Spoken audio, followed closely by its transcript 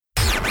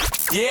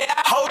Yeah,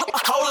 hold up.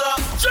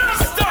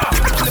 Just stop.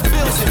 In the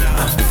building.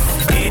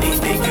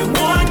 Anything you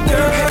want,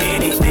 girl.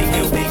 Anything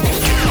you need.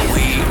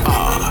 We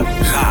are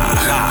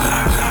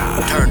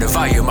live. Turn the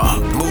volume up.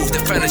 Move the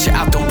furniture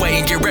out the way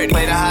and get ready.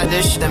 Play the hot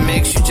dish that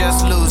makes you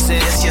just lose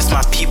it. Yes,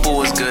 my people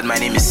was good. My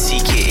name is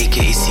CK,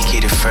 aka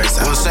CK the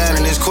First. What's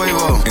happening? It's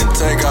Quavo. And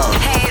take off.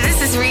 Hey,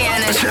 this is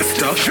Rihanna.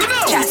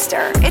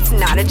 Chester, it's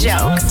not a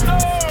joke.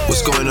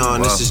 What's going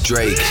on? This is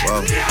Drake.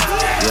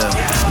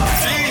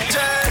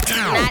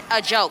 Not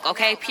a joke,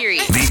 okay?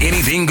 Period. The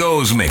Anything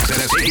Goes mix.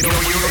 That's taking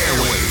over your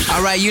airwaves.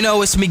 Alright, you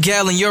know it's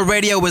Miguel and your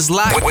radio is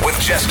live. With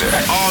Chester.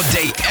 All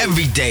day,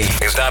 every day.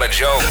 It's not a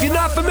joke. If you're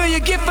not familiar,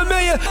 get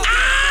familiar.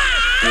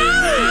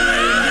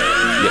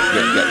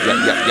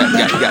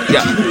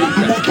 Yeah.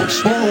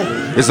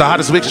 It's the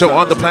hottest mix show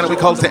on the planet. We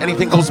call it the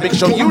Anything Goes Mix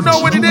Show. You know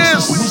what it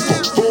is.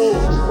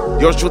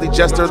 Yours truly,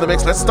 Jester in the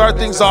mix. Let's start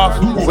things off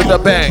with a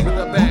bang.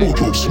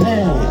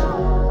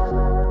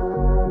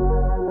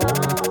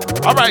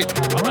 All right.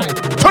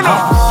 Turn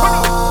up.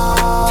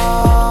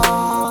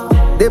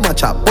 Dem a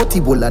chop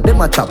bola,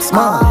 dem a chop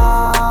smart.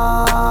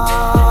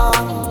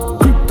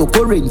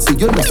 Cryptocurrency,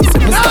 you know, it's a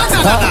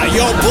mistake.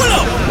 Yo, pull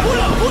up.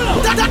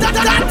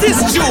 That is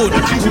June.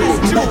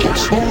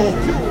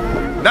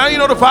 Now you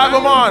know the vibe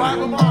I'm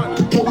on.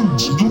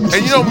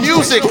 And you know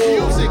music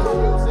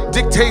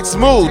dictates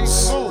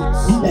moods.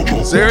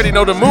 So you already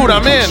know the mood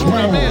I'm in.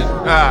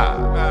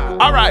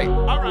 All right.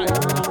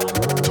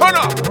 Turn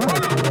up.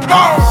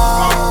 Go.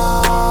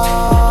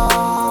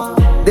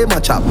 Dem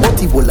a chop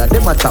bola,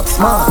 dem a chop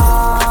smart.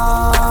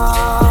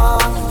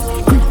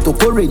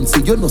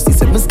 Cryptocurrency, you know,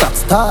 it's a mistake.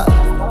 Start.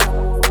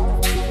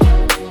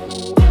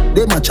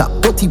 Dem a chop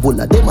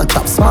bola, dem a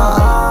chop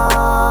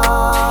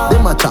smart.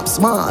 Dem a chop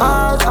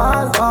smart.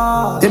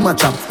 Dem a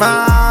chop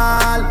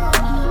smart.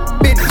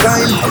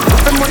 Bitcoin.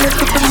 Put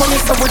the money,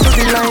 so we do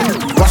the line.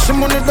 Wash the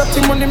money, dirty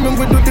money, me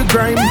we do the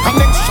grime.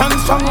 Connection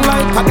strong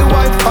like the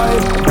Wi-Fi.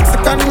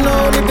 Mexican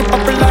know with the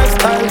proper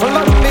lifestyle.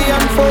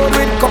 Colombian phone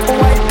with couple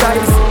white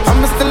guys.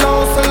 I'm still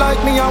also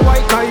like me a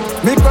white knight.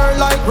 Me girl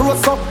like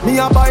rose up, me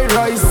a buy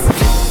rice.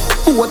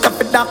 What up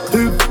with that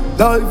live?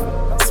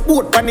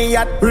 Sport on the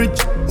yacht,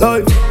 rich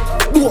life.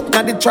 Walk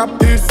na the trap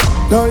is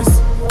nice.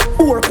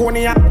 Work on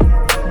the yacht.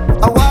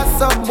 I want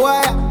some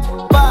boy,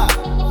 pa.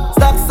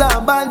 Stack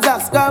some bands,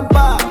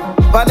 scamper.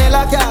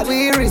 Vanilla cat,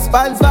 we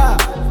responsible.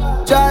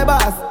 Try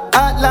boss,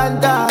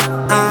 Atlanta.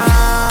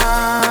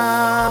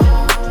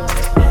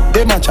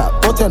 Dem a chop,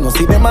 but you know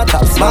see dem a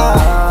chop smart.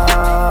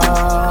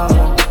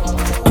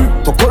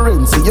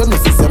 Cryptocurrency, you know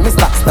see me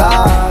stack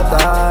star.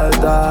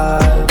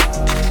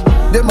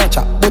 Dem a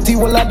chop, but you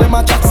all of dem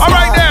a chop smart. All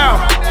right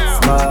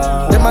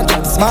now. Dem a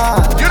chop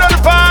smart. You know the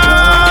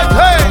vibe.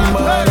 Hey.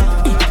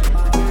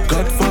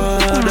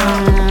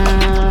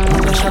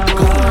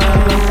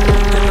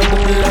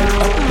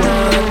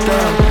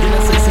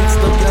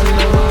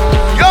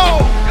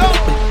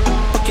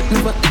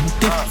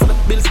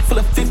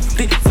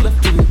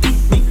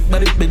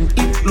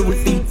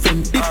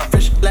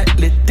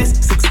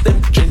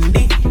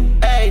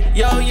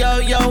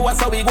 Yo, what's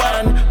how we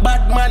going?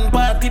 Bad man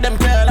party, them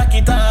girl like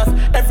it off.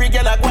 Every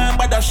girl I go and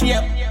buy the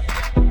shape.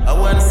 I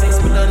want 6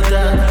 million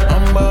down,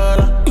 I'm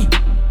baller.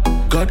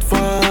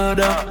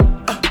 Godfather,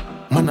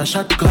 man a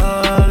shot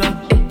caller.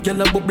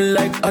 Girl a bubble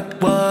like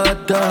hot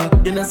water.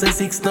 You know say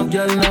 6 no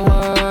girl no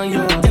want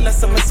you. Girl a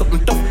say me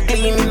something tough,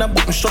 clean in a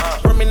button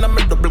shop. Rum in a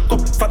me double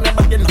cup, from me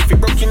body nothing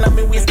broke in a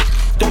me waist.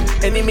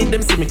 Enemy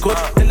them see me cut,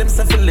 tell them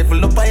say fi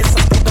level up. I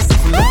say put a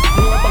 7 up,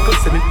 no a buckle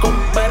say me come.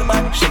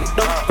 Bye, shell it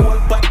down.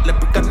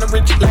 Leprechaun the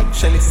rich like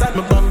Shelly Sad.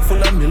 My bank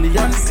full of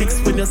millions.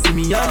 6 when you see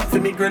me on. For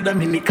me grade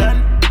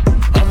Dominican.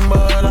 I'm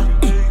baller.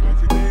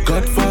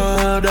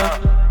 Godfather.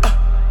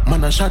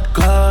 Man a shot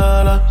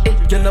caller.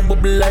 Girl a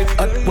bubble like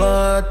hot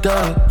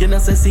water. You know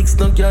say 6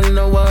 no girl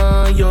no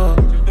want you.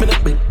 Me no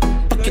big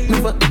pocket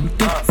never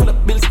empty. Full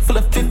of bills, full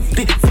of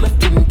 50, full of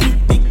 20.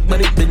 Big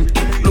body bend,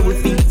 Louis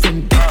V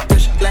Fendi.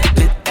 Fresh like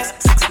that.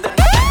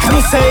 Can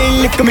you say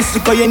lick me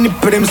sick or you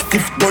nip them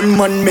stiff? Gun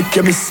man make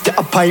you miss your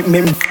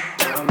appointment.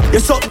 You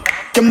suck,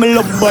 you me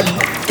love bad.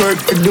 Work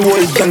for the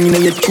whole gang, you know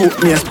you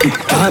choke me a spit.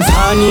 Dance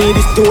honey,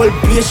 this the whole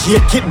place,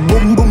 shake it,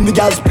 boom boom, the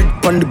girl split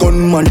on the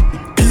gunman.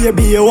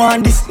 Baby, you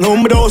want this, no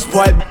me don't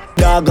spoil.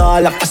 Dog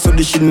all up, so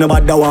this shit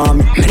nobody want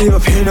me. Me never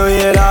feel no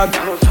way, dog.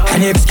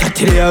 And if it's got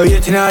to the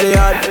waiting on the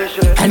yard.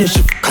 And if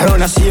she around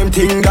the same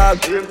thing, dog.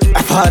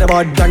 I thought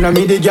about that, now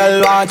me the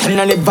girl want.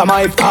 And I never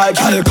my fault.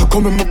 Girl,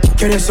 come and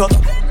get this up.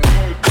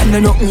 And I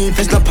knock me if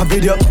it's not a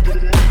video.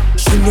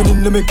 She know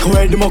the make her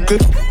wear the muckle.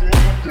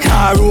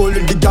 I roll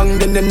with the gang,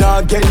 then they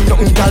not get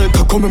nothing. Girl,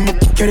 come and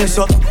get this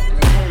up.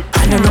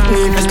 And I knock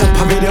me if it's not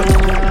a video.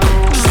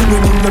 She know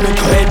the make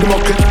her wear the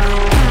muckle.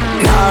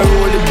 I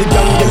roll with the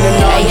gang, then they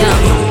not get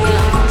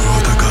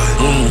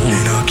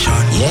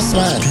Yes,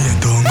 man.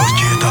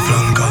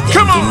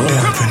 Come on.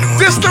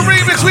 This the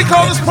remix. We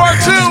call this part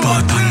 2.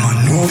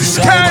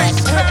 Okay.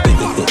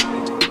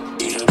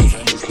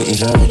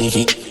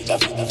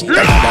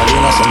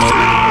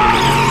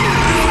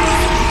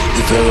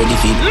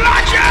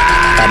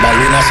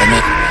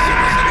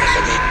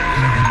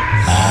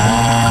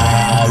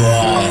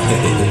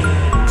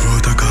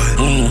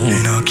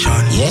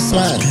 Yes,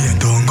 man.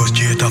 Spain don't go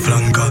straight to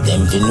flanker.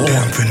 Them fi know.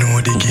 Them fi know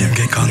the game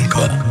get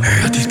conquered.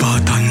 That is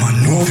Spartan man,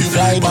 no fi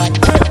fly back.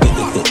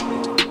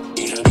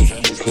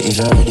 If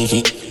you're ready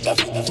for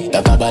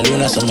like a balloon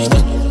or something,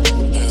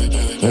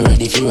 we're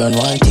ready for run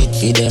one tit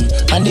for them.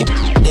 And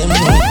them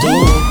need to.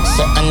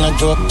 So I'm not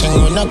joking,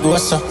 we're not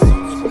gross.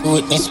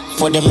 Witness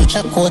for them reach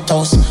a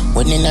courthouse.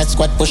 When in that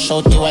squad push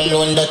out, you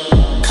alone. That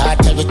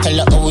cartel we tell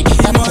you how we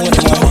get a court.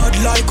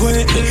 Like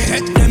we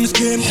head them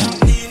scheme.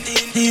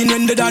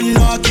 When they done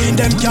knocking,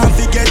 them can't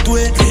forget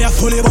way. They are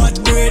fully bad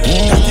bread.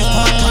 That is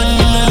Popcaan in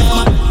the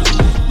lick.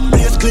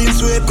 Place clean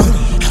sweep.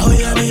 How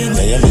you mean?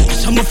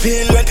 Some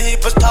feel when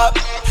people stop.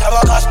 Have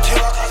a costume.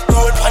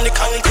 Road on the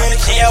concrete.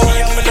 See how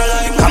we in the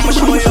line. Come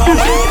show you how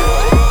we.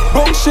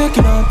 Bone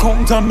shaking and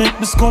count and make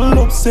the skull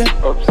upset.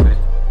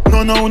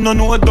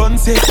 No, don't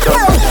say.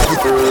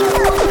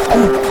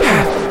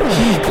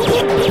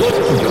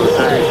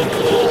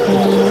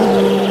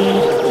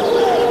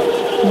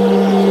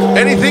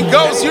 Anything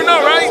goes, you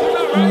know, right?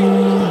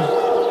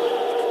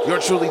 You're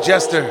truly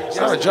Jester. It's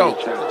not a joke.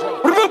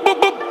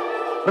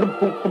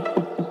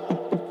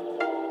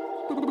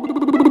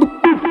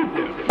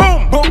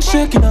 Boom! Bone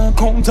shaking and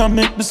count and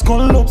make the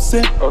skull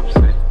upset.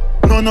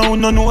 No,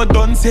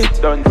 don't say.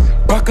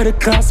 Back of the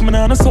class, man,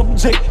 on a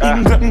subject.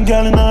 England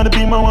Garlin ought to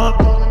be my one.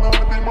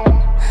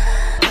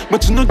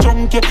 But you no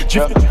drunk yet,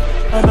 drift it,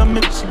 and I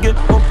make you get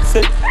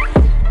upset.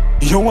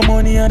 Your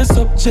money on the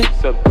subject.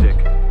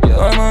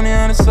 Your money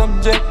on the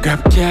subject.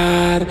 Grab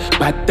card,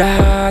 bad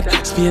dad,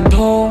 Spain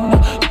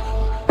town.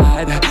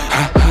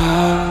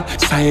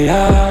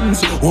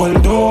 Science,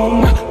 hold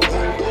on.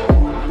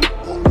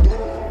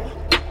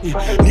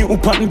 New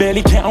pan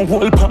belly, can't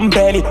hold pan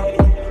belly.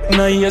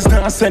 No years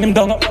now, send him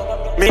down.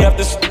 Me have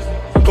this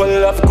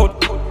pull off good.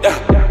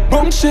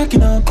 Bone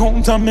shaking and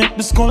count and make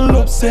the skull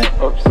upset.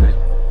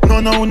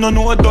 No,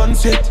 don't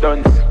sit.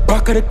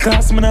 Back of the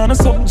class, man, on a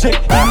subject.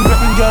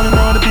 England Garlin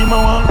ought to be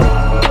my one.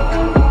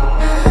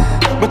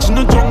 But you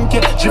no drunk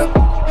yet, drift,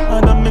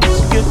 and I make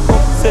you get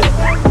upset.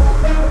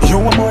 You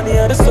want money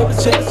on the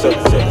subject.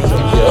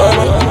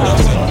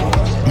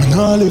 Man, I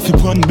left you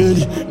on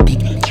belly,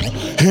 big.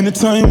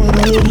 Anytime when I'm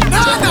ready.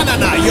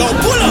 Nah, yo,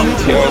 pull up.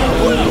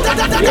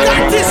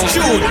 That is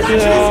tune.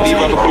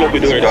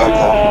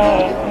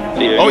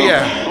 Oh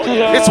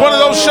yeah, it's one of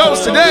those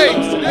shows today.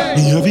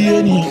 Me have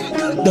any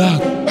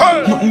dog.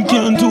 Nothing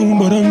can do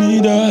but I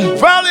need that.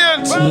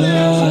 Valiant.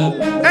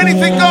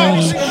 Anything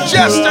goes.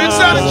 Jester, it's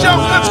not a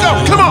joke. Let's go.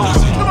 Come on.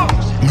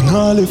 Man, I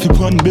left you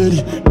on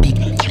belly, big.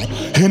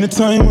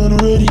 Anytime when I'm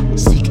ready.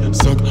 Sick,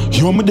 suck.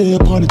 You're my day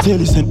upon the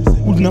telly. Send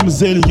wooden on my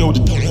zelly. Yo,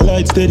 the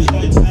light steady.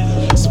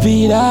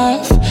 Speed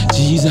off,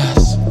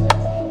 Jesus.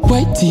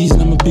 White tees,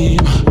 I'm a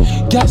beam.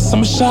 Gas,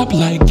 I'm a sharp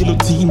like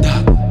guillotine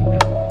dog.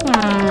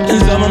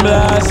 Is I'm a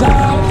blast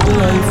out. The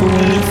life will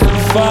live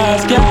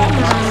fast, gas.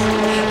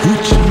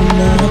 Rich and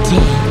not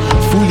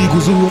fully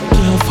goes up,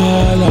 can't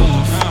fall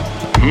off.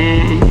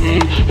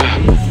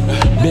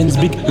 Benz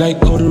big like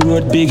how the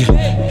road big.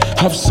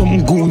 Have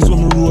some goons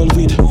when we roll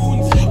with.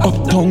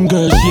 Uptown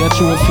girl, she a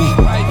trophy.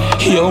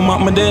 Yo,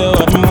 my day,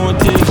 what more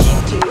takes.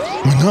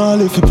 Man, I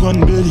left you on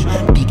belly,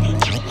 big.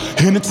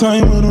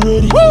 Anytime when I'm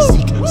ready.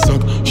 Sick,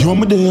 suck. You're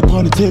my day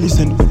upon the telly.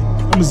 Send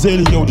I'm a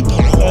zelly, yo, the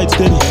light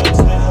steady.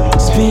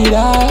 Speed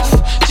off,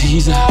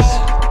 Jesus.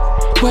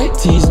 White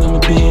tees, I'm a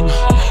beam.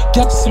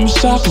 Got some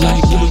sharp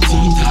like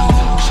guillotine.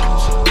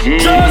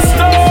 Just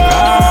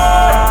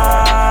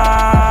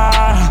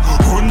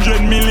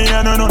 100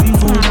 million or nothing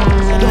food.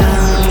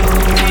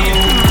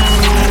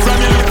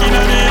 From you looking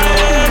at me, I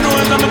know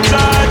I'm a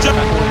charger.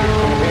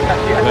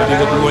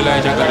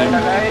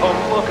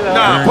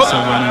 Nah, pull up.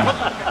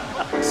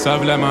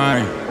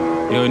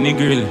 Yo,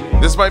 nigga.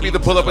 This might be the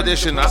pull-up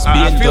edition. I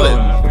feel it.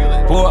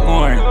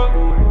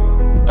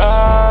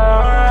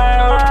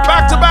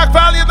 Back to back,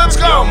 Valiant. Let's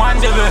go.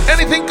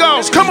 Anything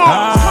goes. Come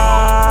on.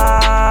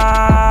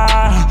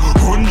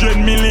 100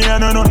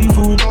 million or nothing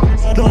food.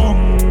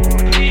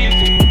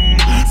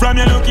 From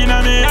you looking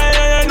at me,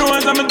 I know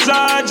I'm a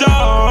charger.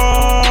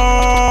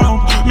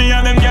 Me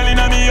and them girl in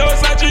me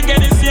house, I drink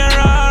any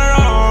Sierra.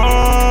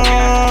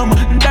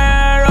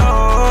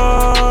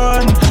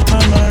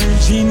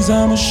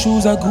 My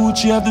shoes are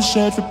Gucci, have the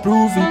shirt for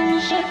prove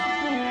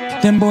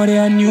it. Them boy they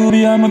are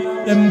newbie, I'm a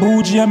them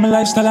bougie, I'm a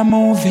lifestyle, a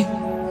movie.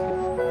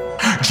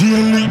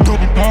 GLE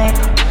double park,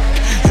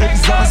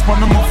 exhaust on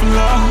the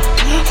muffler.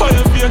 All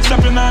your feet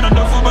chopping on a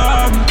duffel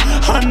bag.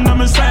 And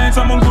I'm a science,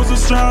 I'm a go so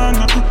strong.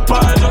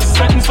 But just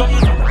setting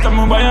something, I'm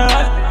a buy a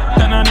hat.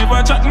 Then I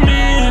never chat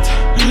meat.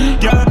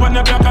 Girl up on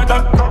the block at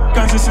that,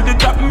 cause you see the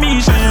top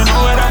me, so you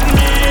know what that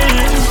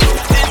means.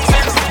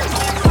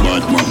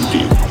 Bad man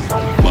thing,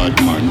 bad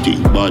man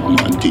thing, bad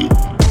man thing,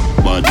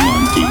 bad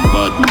man thing,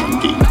 bad man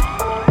thing,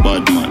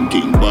 bad man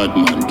thing, bad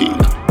man thing,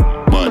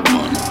 bad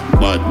man,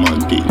 bad man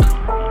thing,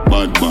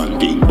 bad man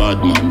thing, bad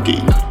man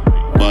thing,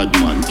 bad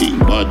man thing, bad man thing,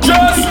 bad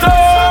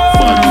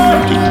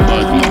man thing,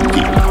 bad man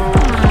thing.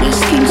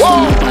 West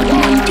Kingston, bad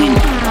man thing,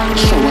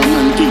 shower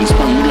man thing,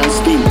 Spangler's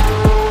thing,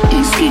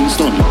 East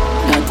Kingston,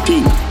 that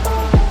thing.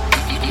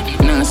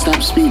 Nah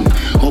stop spin,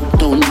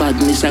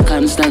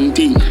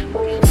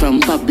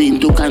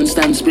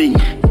 Kingston Spring.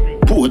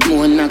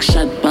 Portmore knock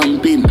shot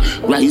pumping.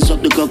 Rise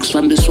up the cocks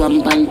from the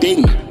swamp and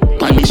thing.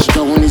 Punish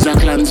town is a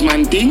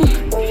clansman thing.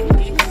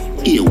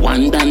 Here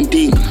one damn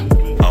thing.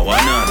 I wanna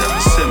have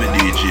a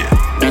semi-DJ.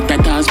 That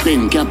has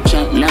been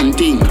capture land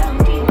thing.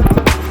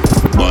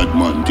 Bad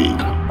man thing.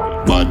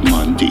 Bad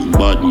man thing.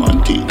 Bad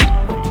man thing.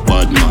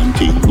 Bad man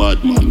thing.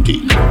 Bad man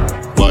thing.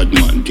 Bad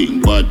man thing.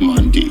 Bad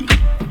man thing.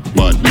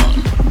 Bad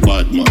man.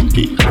 Bad man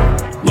thing.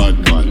 Bad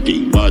man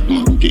thing. Bad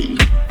man thing.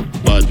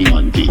 Bad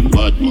man thing.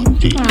 Bad man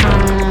thing.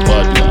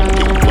 Bad man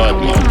thing. Bad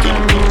man thing.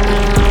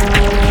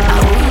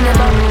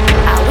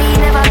 We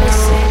never miss.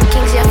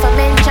 Kings here for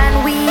mention.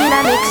 We in a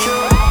mix.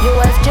 Your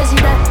wife Jessie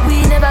that we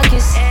never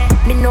kiss.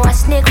 Me know a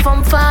snake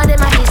from far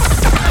them a hiss.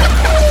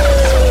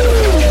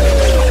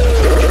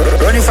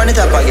 Running from the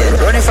top again.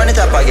 Running from the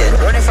top again.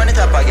 Running from the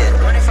top again.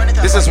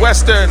 This is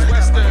Western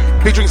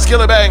featuring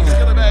Skillabang.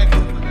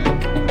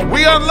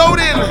 We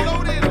unloading,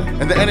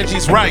 and the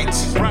energy's right.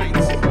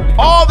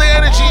 All the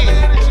energy,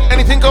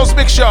 anything goes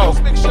Mixshow.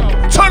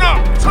 Turn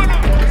up, turn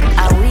up.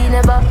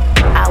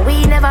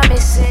 We never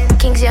miss.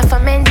 Kings here for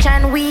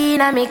mention, we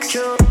in a mix.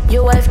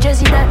 Your wife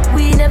Jessie that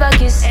we never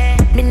kiss.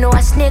 Me know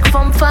a snake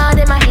from far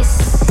them a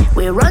hiss.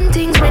 We run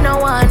things we no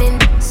warning.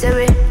 Say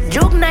we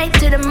joke night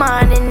to the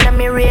morning. And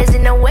me raised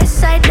in the west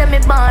side that me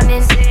born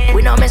in.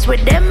 We no mess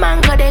with them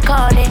man cause they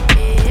call it.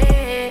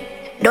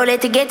 Don't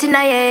let it get in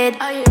our head.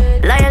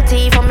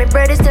 Loyalty from me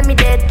brothers to me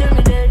dead.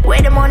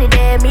 Where the money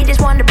there, me just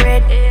want the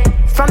bread.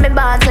 From me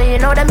band, so you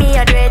know that me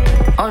a dread.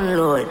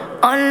 Unload,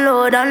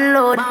 unload,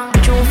 unload.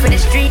 True for the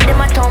street, them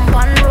a thump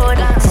on road.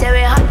 Say we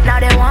hot, now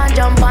they want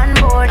jump on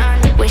board.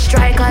 We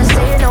strikers,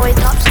 so you know we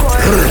top score.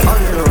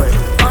 Unload,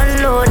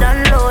 unload,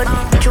 unload.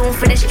 True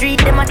for the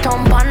street, them a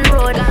thump on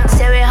road.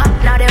 Say we hot,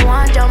 now they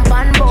want jump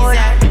on board.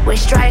 We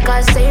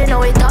strikers, so you know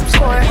we top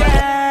score.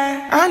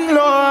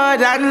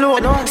 Unload,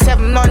 unload.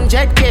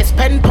 700k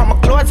spend for my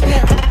clothes.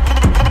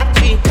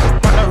 Cheap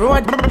on the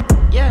road.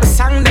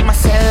 Sang them I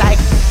sell like.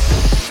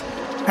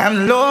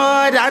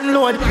 Unload,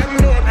 unload.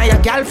 Now your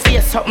gal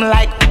face something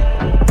like.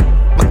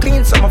 My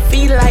clean so I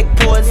feel like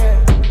pose.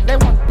 They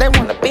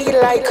wanna be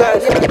like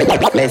us.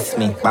 Bless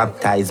me,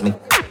 baptize me.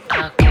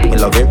 Me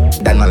love it,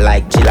 that not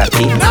like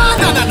Gillati.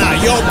 No,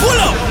 yo, pull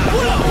up.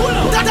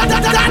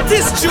 That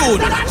is June.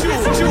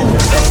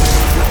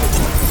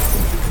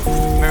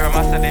 Mirror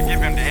Master, they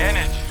give him the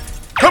energy.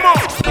 Come on.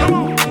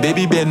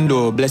 Baby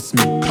Bendo, bless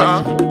me.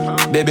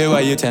 Baby,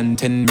 why you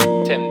tempting me?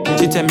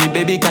 She tell me,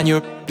 baby, can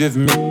you with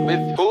me?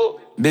 With who?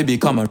 Baby,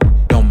 come on me.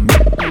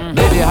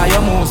 Baby, how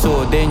you move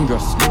so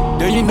dangerous?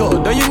 Do you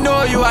know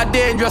you are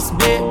dangerous,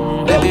 babe?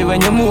 Baby,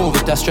 when you move,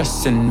 it's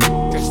stressing me.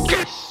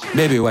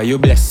 Baby, why you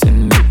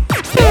blessing me?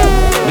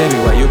 Baby,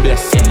 why you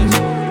blessing me?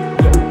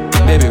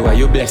 Baby, why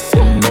you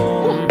blessing me?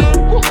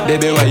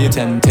 Baby, why you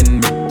tempting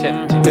me?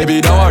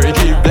 Baby, don't worry,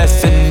 keep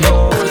blessing me.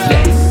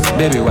 Bless.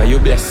 Baby, why you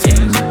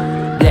blessing me?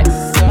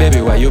 Bless. Baby,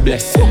 why you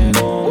blessing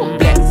me?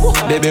 Bless.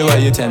 Baby, why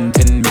you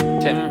tempting me?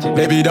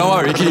 Baby, don't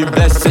worry, keep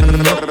blessing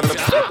me.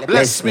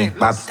 Bless me,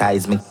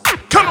 baptize me.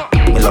 Come on.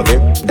 Me love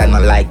it, that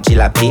not like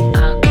Gillati.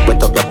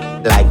 Wet up your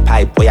like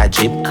pipe or your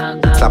jeep.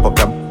 Slap up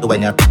your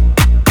when you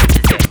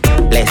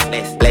bless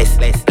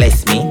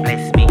me.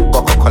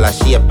 Coca-Cola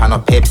shape and a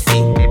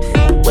Pepsi.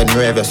 When you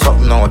have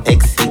something now,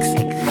 take 6.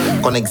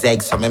 Gonna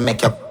zag so me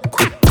make you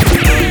quick.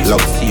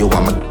 Love see you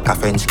want a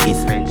French kiss.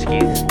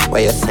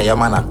 Where you say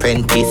I'm an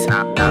apprentice.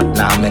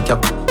 Now make you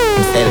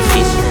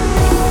selfish.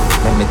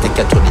 Let me take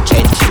you to the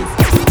trenches.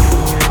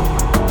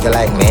 You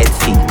like me,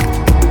 see.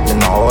 You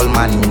know all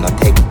man, you know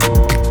take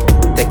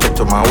you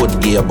to my hood,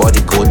 give your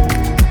body good.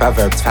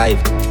 Proverbs 5,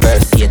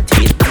 verse 18.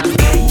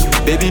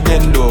 Baby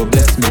Bendo,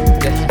 bless me.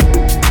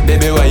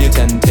 Baby, why you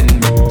tempting me?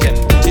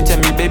 She tell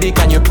me, baby,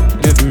 can you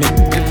with me?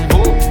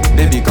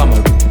 Baby, come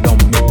on me.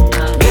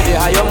 Baby,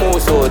 how you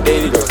move so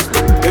dangerous?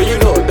 Do you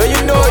know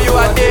you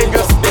are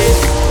dangerous, babe?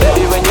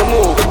 Baby, when you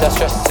move, it's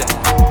stressing.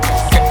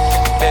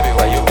 Baby,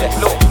 why you bless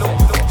me?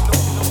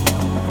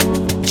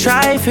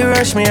 Try if you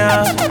rush me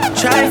off,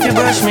 try if you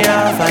brush me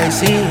off, I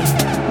see.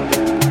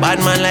 Bad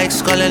man like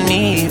skull and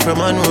knee from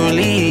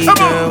unruly.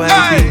 Girl,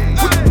 why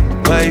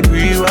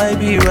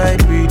be?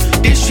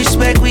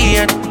 Disrespect we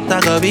ain't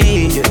not gonna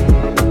be.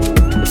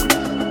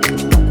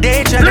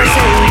 They tryna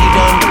say we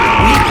done.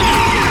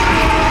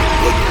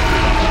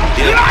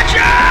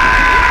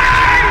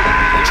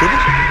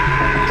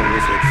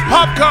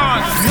 Popcaan.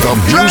 The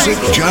music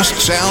just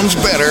sounds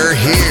better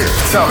here.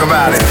 Talk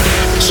about it.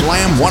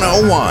 Slam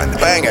 101,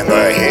 banging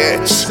the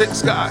hits.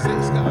 Six guys.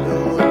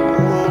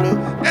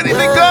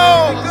 Anything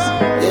goes.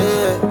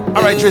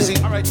 All right, Drizzy.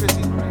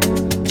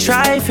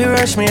 Try if you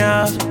rush me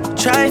off,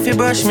 try if you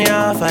brush me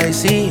off, I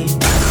see.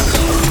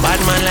 Bad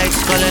man like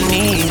skull and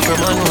knee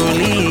from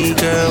unruly.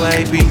 Girl,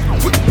 why be?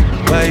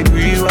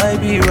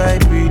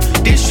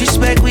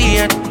 Disrespect we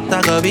ain't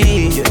not gonna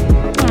be.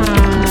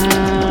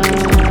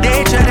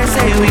 They tryna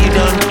say we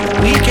done,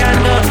 we can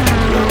done.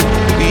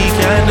 We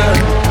cannot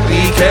done.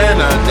 We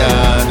cannot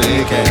done.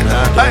 We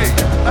cannot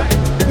done.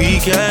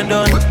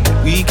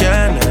 We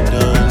cannot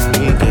done.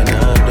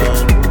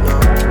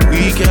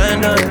 We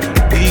cannot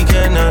done. We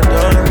cannot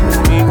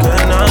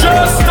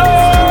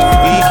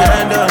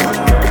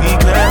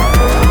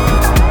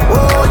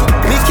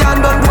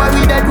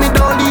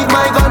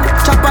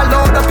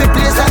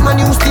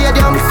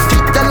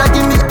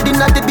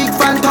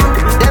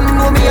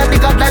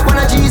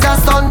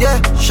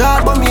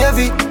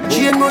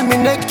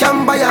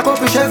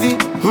Chevy.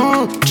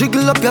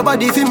 Jiggle up your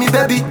body for me,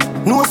 baby.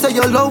 No say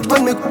you love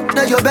when me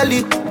in your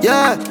belly.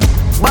 Yeah.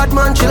 Bad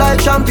man, she like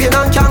champion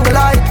and can't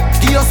lie.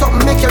 Give you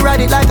something, make you ride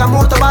it like a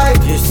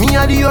motorbike. Yes. Me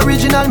are the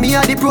original, me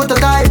are the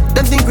prototype.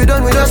 Them think we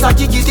done with us, I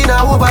kick it in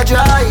a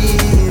overdrive.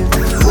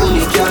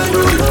 Only can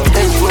do.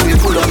 Anywhere we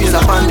pull up is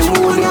up on the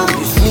moon.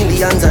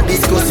 Millions are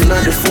discussing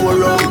on the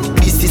forum.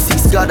 This is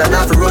 6 God and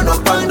have to run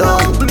up and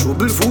down.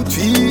 Trouble foot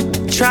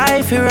feet. Try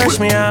if you rush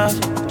me off,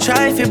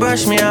 try if you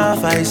brush me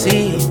off, I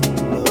see.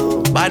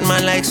 Bad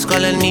man likes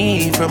calling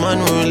me from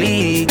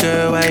unruly.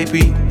 Girl, why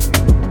be?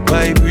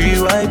 Why be?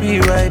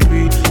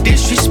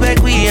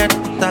 Disrespect we at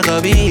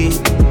Tagabi.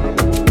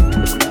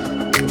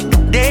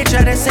 They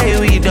try to say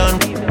we done,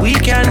 we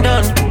can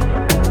done.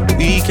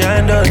 We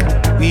cannot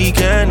done, we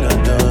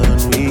cannot done.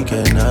 We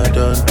cannot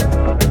done,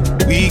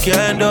 we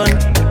cannot done.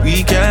 We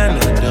cannot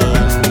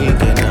done,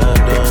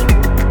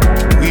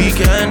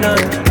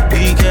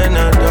 we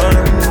cannot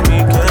done.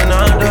 We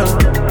cannot done,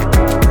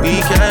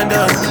 we cannot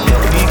done.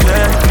 We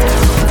can.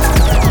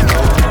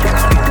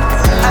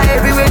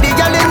 Everywhere the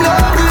girl them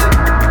love you.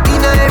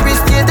 In every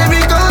state,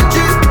 every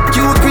country.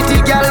 Cute pretty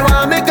girl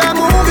wanna make a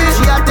movie.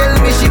 She a tell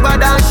me she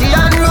bad and she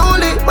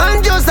unruly.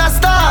 Man just a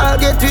star,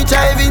 get rich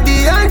every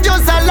day and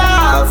just a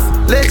laugh.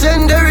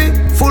 Legendary,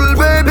 full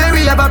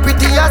Burberry, have a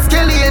pretty as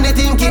Kelly,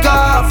 anything kick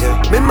off.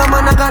 Me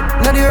mama na God,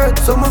 na the earth,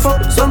 some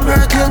fuck, some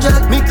earth angel.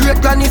 Me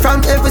great granny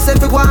from every self,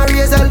 go and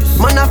raise hell.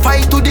 Man a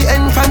fight to the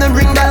end, from them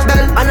ring that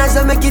bell. And as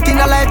I make it in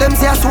a life, them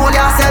say I soul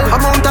yourself.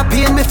 Amount of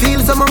pain me feel,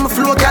 some of my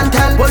flow can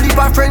tell.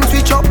 Bolivar friends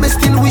switch up, me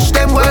still wish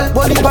them well.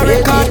 Bolivar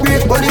record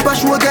break, Bolivar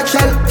show get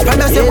shell. And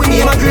I say we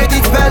name a great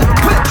it spell.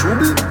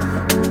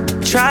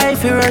 Try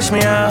if you rush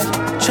me off,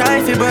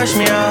 try if you brush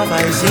me off,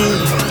 I see.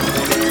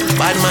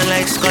 Bad man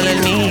likes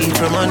calling me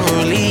from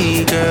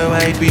unruly. Girl,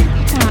 why be?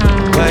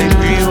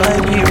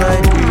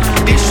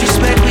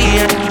 Disrespect we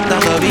at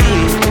Tagabi.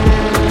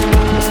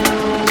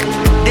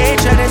 They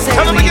try to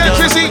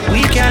say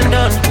we can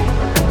done.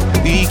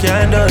 We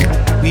can done,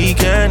 we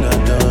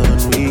cannot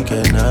done. We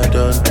cannot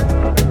done,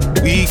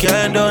 we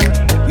can done.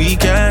 We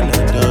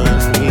cannot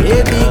done.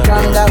 Baby,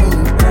 calm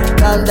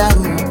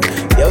down.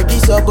 Yo,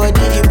 this your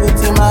body, it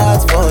puts in my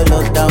heart for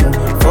lockdown,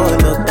 oh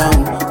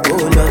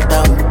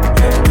lockdown.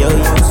 Yo,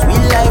 you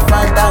sweet life,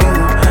 Fayann.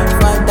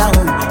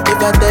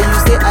 If I tell you,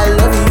 say I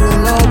love you, you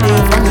know they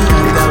for me,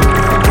 young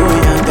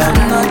girl.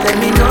 No, tell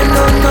me no.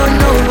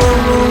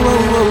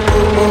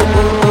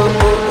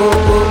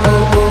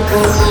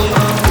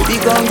 Baby,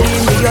 come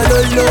give me your lo.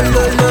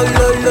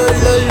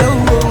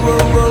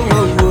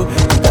 You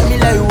got me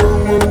like whoa.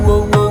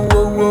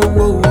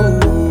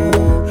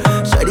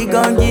 Shawty,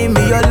 come give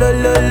me your lo.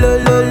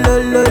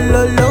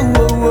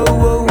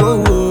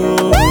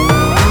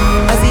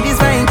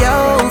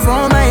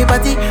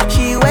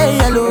 She wear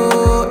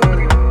yellow.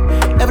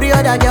 Every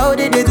other girl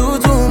they do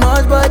too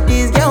much, but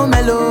this girl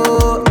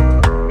mellow.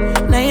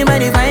 Now in my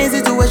divine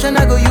situation,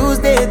 I go use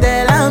they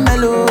tell I'm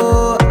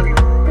mellow.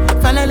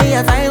 Finally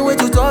I find way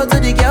to talk to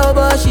the girl,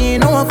 but she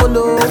ain't no one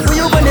follow. Who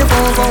you gonna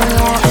phone for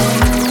one?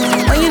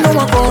 When you know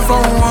I phone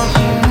for one,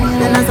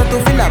 then I start to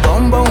feel a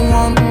bum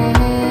one.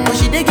 But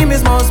she dey give me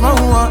small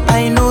one.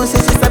 I know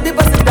say she sabi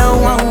pass it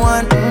down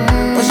one.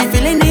 But she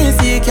feeling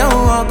insecure,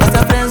 cause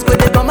her friends go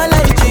they come my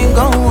light ring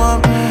go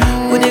on.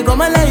 They go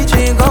my light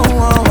ring go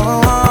on.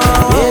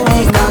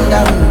 Baby, calm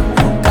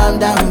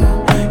down.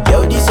 Yo,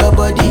 this your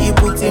body, you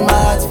put in my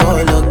heart for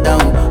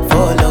lockdown,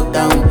 oh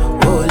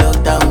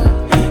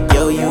lockdown.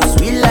 Yo, you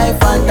sweet life,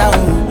 Fayann.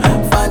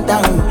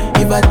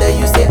 If I tell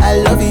you, say I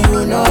love you,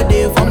 you know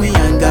they for me,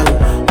 young girl.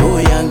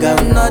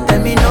 No, tell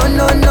me no.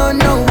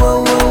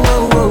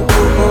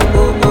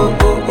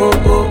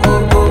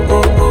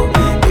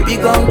 Baby,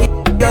 come give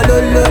your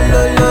lo.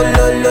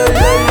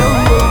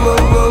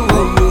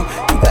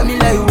 You got me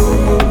like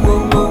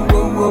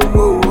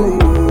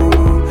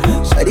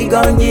Shawty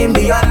gon' give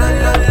me your lo.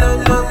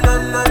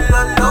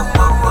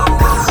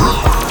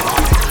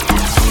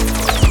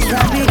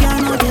 Baby girl,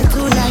 no get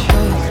too like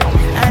us.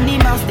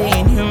 Animals stay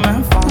in human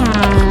form.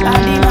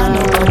 Body man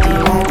no body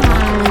like us.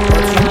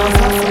 But you know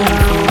something if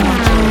you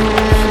want to.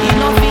 You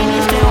know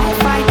finish they won't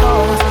fight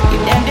us.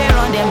 If them they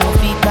run them no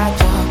fit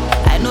catch up.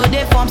 I know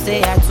they form say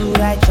I too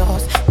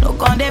righteous. No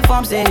con they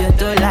form say you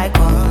too like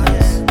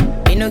us.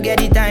 Me no get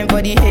the time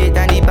for the hate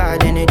and the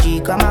bad energy.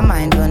 Got my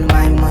mind on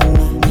my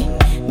money.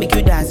 Make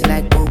you dance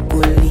like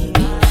broccoli.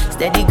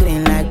 Steady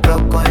green like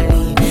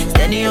broccoli.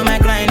 Steady on my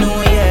grind,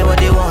 oh yeah, what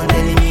they want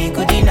telling me.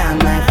 Could deny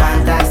my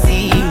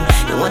fantasy.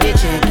 They want to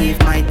check if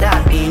my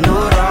tap be no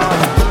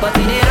rush. But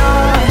in the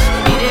rush,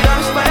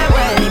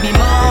 well, it be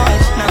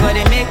much. Now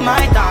gotta make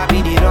my tap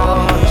be the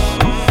rush.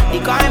 The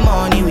kind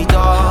money we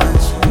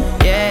touch,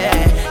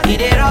 yeah. In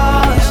the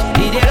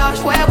rush,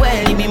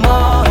 well, it be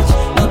much.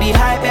 No be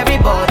hype,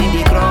 everybody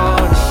the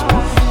crush.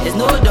 There's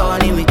no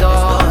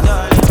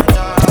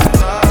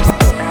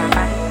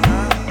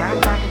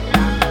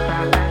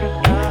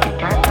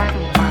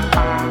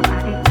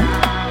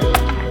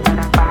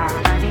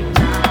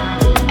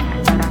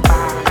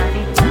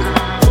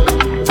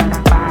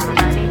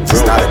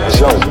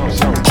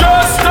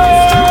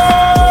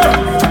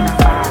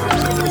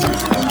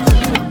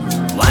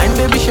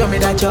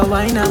that you're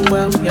wine and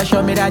well. You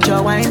show me that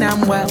you're wine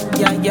and well.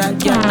 Yeah, yeah,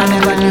 yeah. I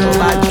never knew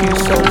about you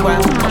so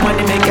well. My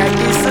money make I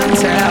kiss and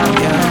tell,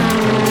 yeah.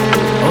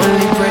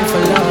 Only pray for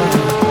love,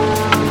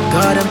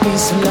 God and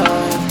peace and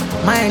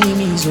love. My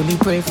enemies only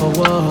pray for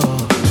war.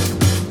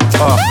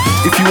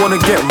 If you wanna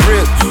get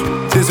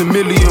rich, there's a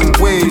million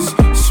ways.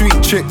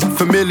 Sweet chick,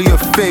 familiar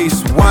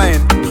face,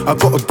 wine. I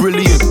got a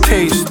brilliant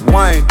taste,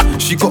 wine.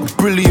 She got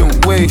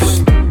brilliant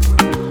waist.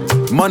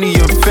 Money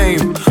and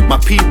fame, my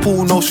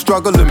people no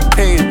struggle and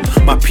pain.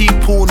 My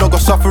people no go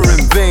suffer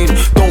in vain.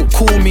 Don't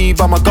call me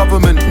by my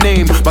government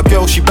name. My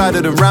girl she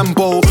badder than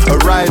Rambo, a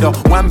rider.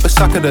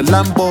 Wan-Bissaka the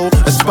Lambo,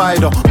 a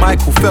spider.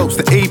 Michael Phelps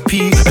the AP,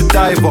 a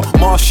diver.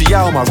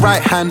 Martial my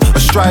right hand, a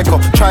striker.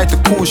 Tried to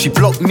call, she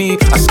blocked me,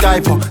 I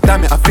Skype her.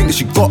 Damn it, I think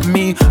she got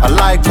me, I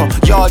like her.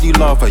 Yardie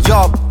lover,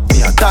 yard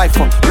me, I die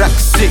for. Rack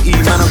City,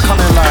 man, I'm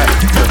coming like.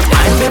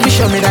 Baby,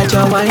 show me that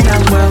you're wine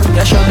and well.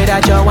 Yeah, show me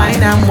that you're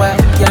wine and well.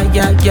 Yeah,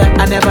 yeah, yeah.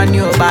 I never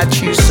knew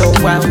about you so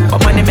well.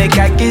 But money make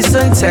I kiss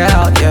and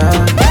tell, yeah.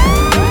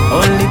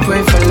 Only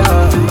pray for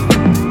love,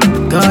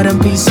 God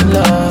and peace and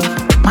love.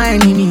 My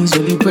enemies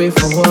only pray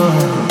for war.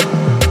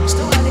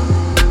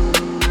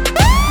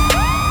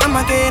 I'm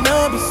again,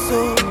 no be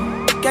so.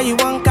 Yeah, you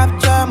won't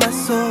capture my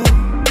soul.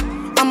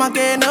 I'm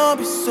again, no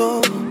be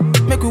so.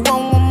 Make you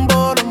one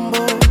bombo.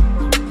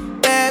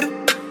 Better,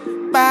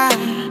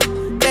 bye.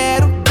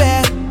 Better,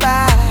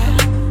 bye.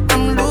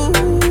 I'm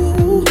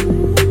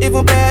loose.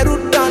 Even better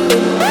done.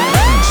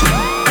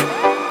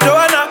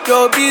 Joanna,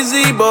 your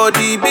busy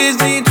body,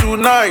 busy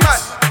tonight.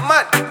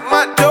 Mad.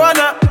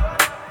 Joanna,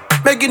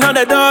 making all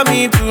the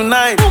dummy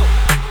tonight.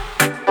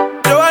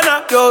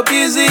 Joanna, your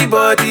busy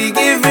body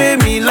giving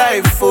me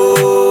life,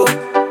 oh.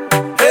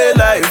 Hey,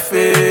 life,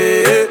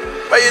 hey.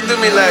 Why you do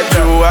me like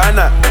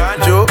Joanna?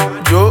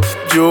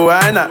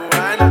 Joanna.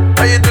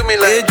 Why you do me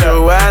like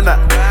Joanna?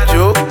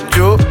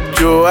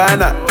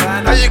 Joanna.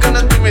 How you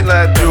gonna do me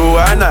like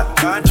Joanna?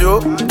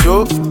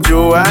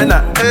 Joanna.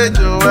 Hey,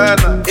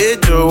 Joanna. Hey,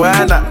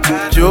 Joanna.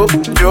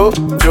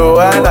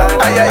 Joanna.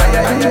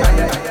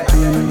 Ay.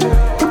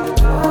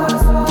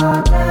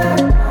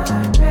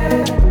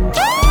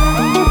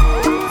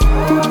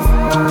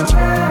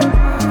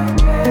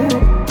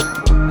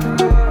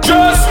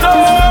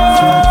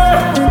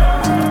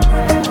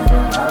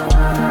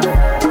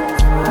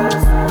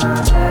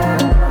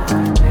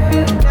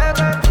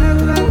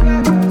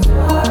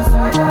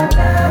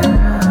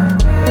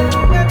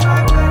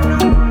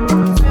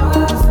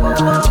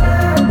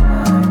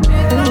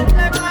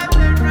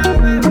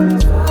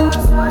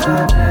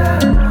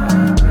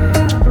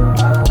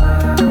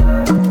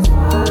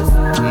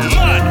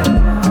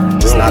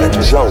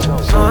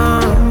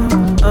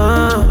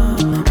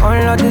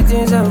 All of the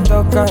things I'm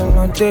talking,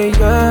 not the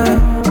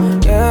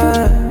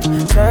yeah.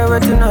 Try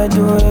what you not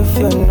do if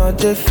you're not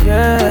the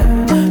fair.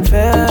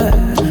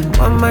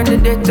 One man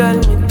did they tell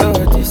me to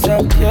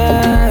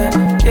disappear,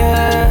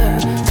 yeah.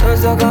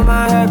 So come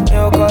and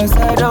help me, cause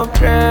I don't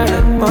pray,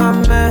 my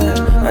man,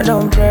 I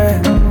don't pray.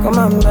 Come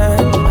on,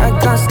 man, I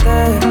can't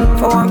stay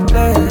for one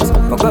place,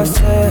 for God's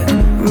sake,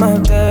 my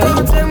day.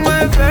 Don't take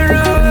my friend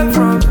away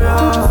from you.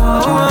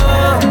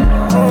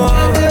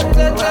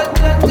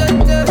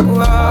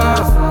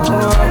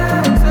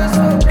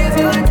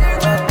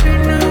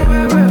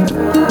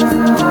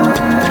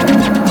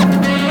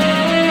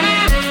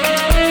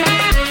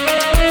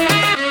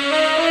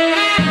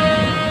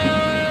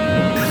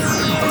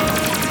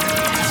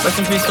 Rest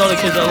in peace to all the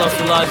kids that lost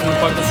their lives in the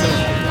park this soon.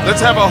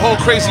 Let's have a whole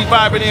crazy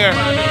vibe in here.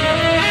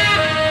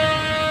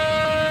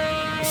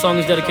 The song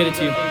is dedicated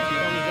to you.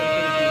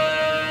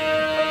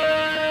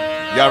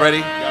 Y'all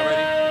ready?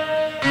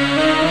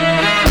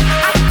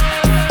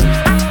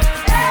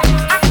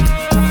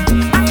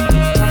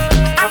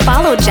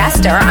 Follow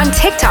Jester on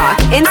TikTok,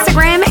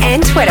 Instagram,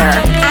 and Twitter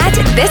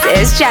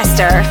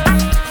 @ThisIsJester.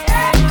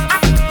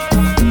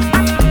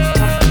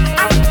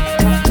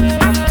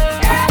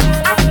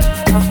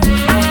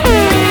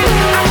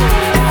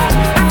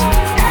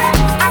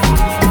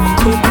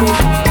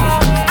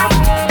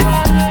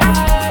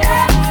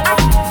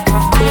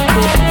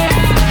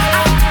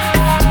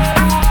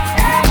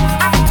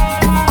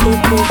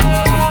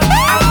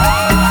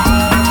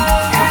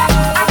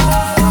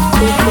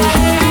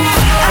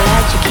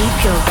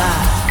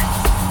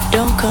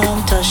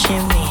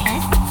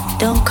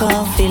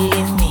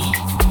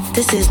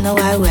 This is not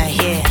why we're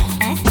here.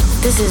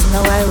 This is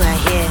not why we're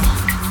here.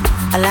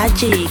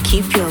 Alaji,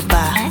 keep your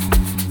bar.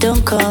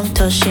 Don't come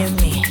touching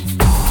me.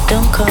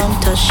 Don't come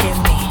touching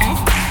me.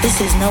 This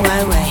is not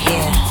why we're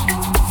here.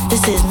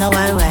 This is not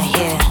why we're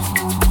here.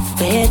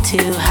 We're here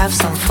to have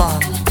some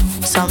fun.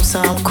 Some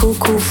cool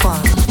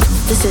fun.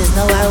 This is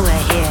not why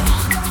we're here.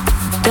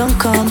 Don't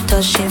come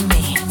touching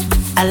me.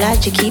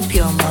 Alaji, keep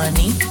your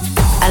money.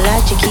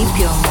 Alaji, keep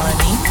your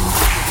money.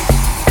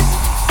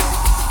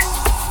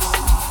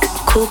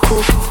 Cool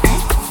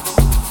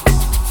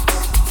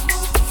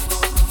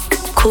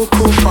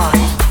fun.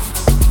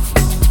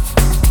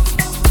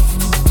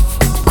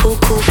 Cool.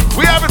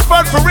 We having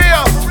fun for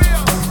real.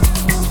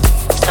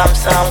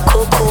 Some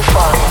cool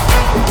fun.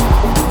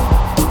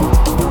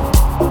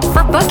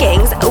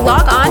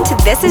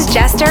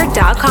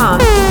 thisisjester.com.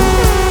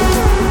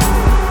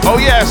 Oh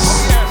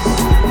yes,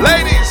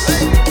 ladies,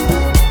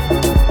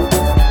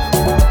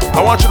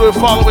 I want you to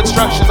follow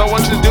instructions. I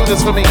want you to do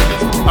this for me.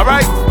 All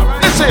right,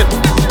 listen.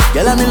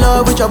 Girl, I'm in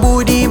love with your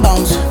booty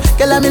bounce.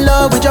 Girl, I'm in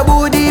love with your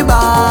booty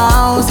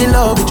bounce. In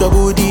love with your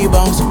booty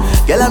bounce.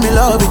 Girl, I'm in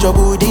love with your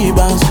booty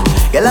bounce.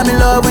 Girl, I'm in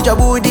love with your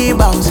booty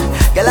bounce.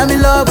 Girl, I'm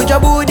in love with your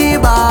booty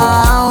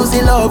bounce.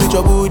 In love with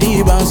your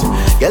booty bounce.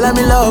 Girl, I'm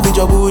in love with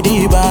your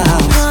booty bounce.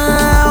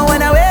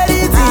 When I wear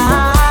it,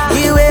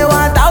 you weigh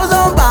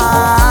 1,000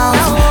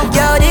 pounds.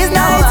 Girl, this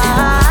night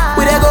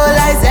we dey go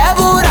like 7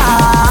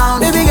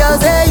 rounds. Baby girl,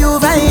 say you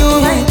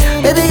fine.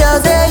 Baby girl,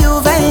 say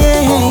you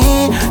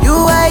fine.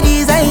 You are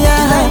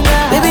desire.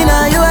 Baby,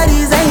 now you are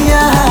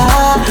desire.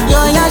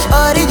 Your yash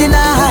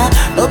original.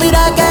 Don't be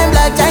that kind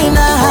black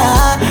China.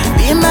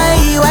 Be my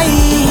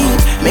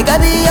wife. Make her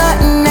be your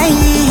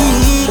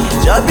night.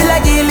 Just be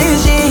like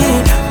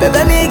illusion.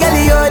 Baby, me girl,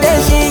 you're the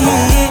shit.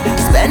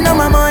 Spend all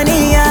my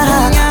money,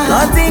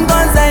 nothing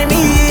concern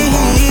me.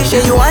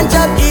 Say you want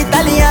chop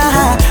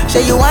Italian.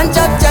 Say you want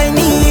chop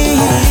Chinese.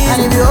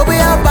 And if you open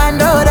your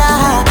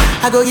Pandora,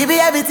 I go give you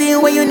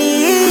everything what you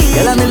need.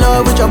 Girl, I'm in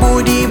love with your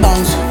booty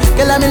bounce.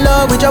 Girl, I'm in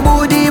love with your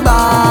booty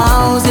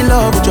bounce. In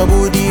love with your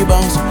booty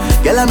bounce.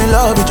 Girl, I'm in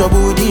love with your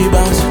booty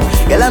bounce.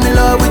 Girl, I'm in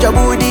love with your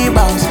booty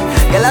bounce.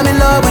 Girl, I'm in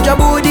love with your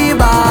booty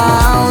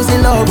bounce.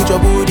 In love with your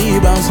booty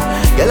bounce.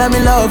 Girl, I'm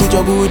in love with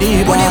your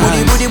booty bounce.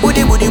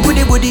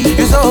 Booty.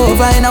 You so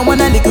fine, I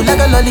wanna lick you like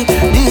a lolly.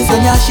 This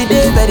one, yeah, she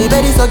dey very,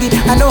 very soggy.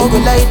 I know go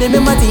lie, they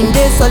make my team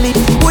dey solid.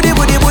 Booty.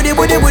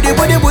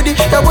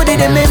 Your booty,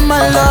 they make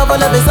my love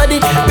all of a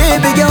sudden.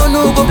 Baby girl,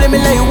 no go play me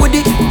like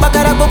Woody.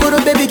 Bakara Kokoro,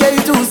 baby girl,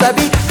 you too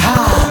sabi.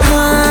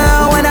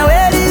 When I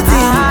wear it,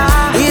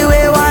 you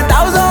weigh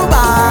 1,000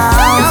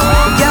 pounds.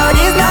 Girl,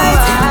 this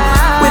night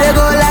we dey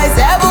go like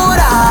 7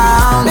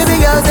 rounds. Baby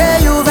girl,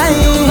 say you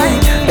fine.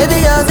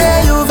 Baby girl,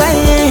 say you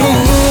fine.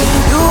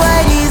 You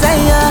are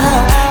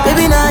desire.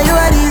 Baby, now you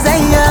are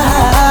desire.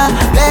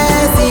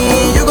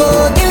 Blessing, you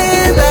go kill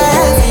it,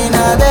 blessing.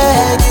 I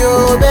beg you.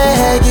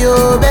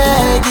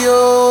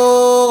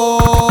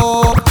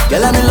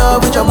 Girl, I'm in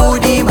love with your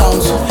booty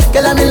bounce.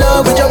 Girl, I'm in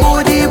love with your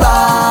booty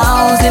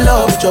bounce. In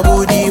love with your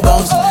booty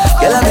bounce.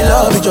 Girl, I'm in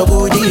love with your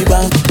booty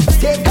bounce.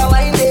 Take a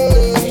wine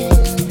day.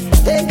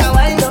 Take a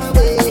wine on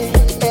day.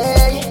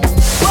 Hey.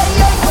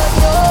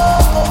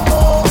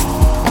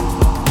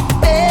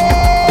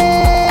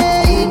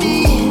 Baby,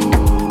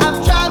 I've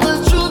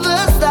traveled through the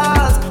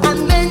stars and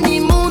many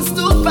moons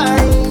to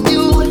find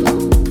you.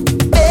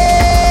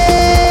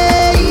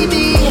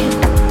 Baby,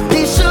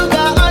 the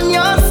sugar on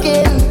your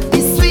skin, the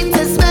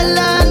sweetest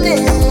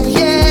melanin.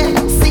 Yeah,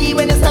 see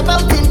when you step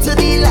out into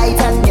the light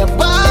and your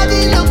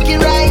body looking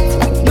right.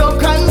 No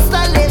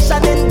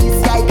constellation in the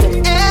sky could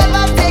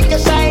ever take a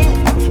shine.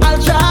 I'll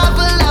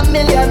travel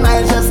 1,000,000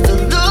 miles just to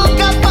look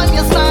up on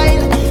your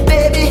smile.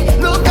 Baby,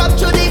 look up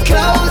to the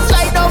clouds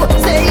right now.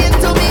 Say it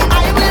to me,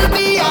 I will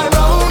be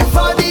around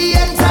for the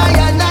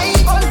entire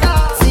night.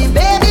 See,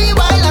 baby,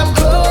 while I'm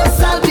close,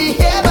 I'll be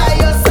here by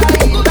your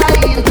side.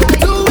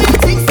 Doing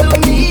things to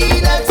me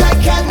that I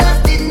cannot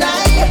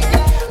deny.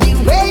 The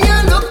way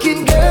you're looking,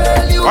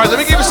 girl, you. All right, let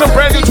me give you some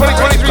brand new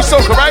 2023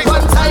 Soca, right?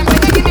 One time when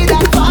you give me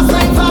that fast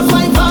line.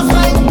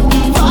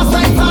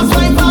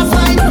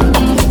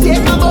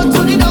 Take a boat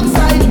to the dock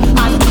side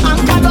and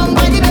anchor down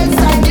by the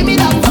bedside. Give me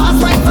that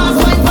fast line. Fast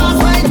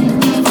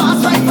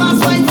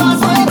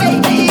line,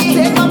 baby.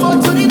 Take a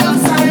boat to the dock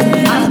side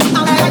and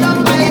anchor down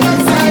by the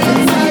bedside.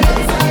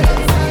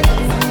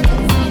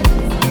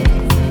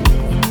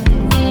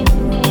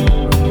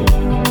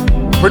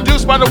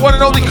 Produced by the one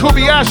and only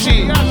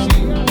Kubiyashi.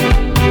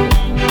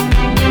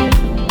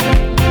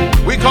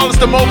 We call this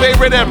the Move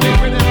Rhythm.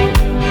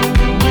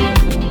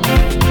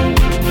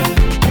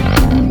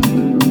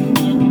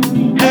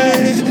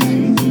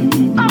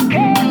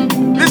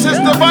 This is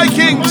the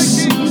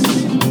Vikings.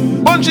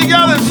 Bunji,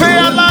 Garlin,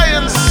 Fayann,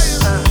 Lyons.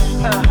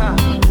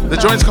 The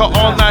joint's called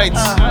All Night.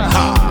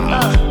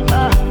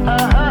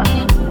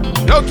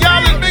 Yo,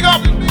 Garlin, big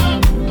up.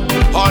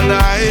 All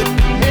night.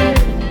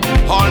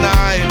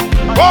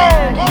 Whoa.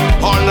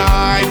 All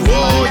night.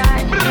 Whoa.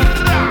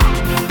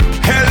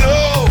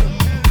 Hello.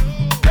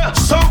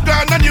 So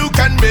glad that you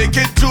can make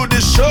it to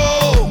the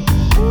show.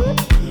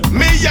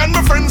 Me and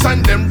my friends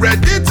and them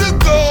ready to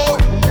go.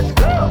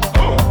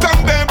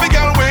 Come baby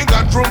girl, we ain't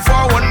got room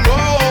for one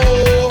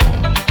more.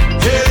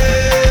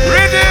 Hey,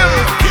 Rhythm.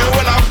 You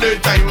will have the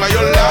time of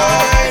your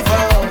life.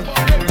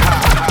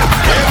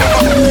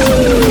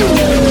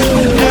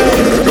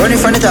 Running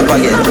from the top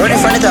again.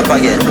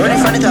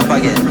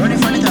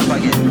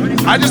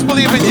 I just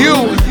believe in you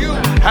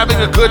having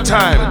a good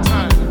time.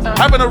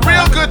 Having a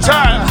real good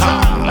time.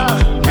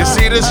 You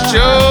see this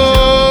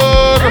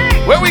tune?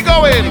 Where we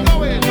going?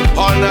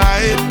 All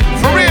night.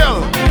 For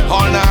real.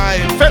 All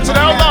night. Fetching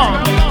how long?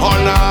 All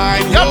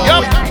night.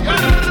 Yup.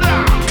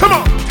 Come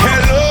on.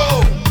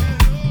 Hello.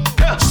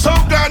 So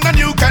glad that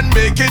you can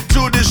make it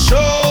to the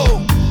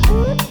show.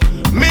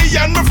 Me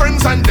and my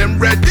friends and them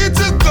ready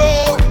to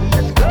go.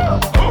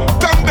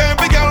 Come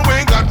baby girl, we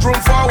ain't got room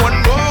for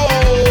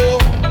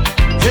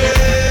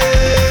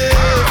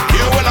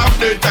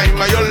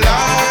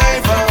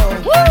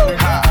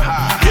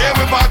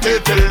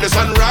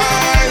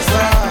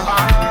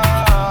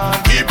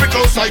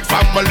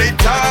family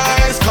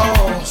ties,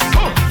 cause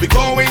we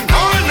going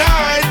all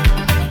night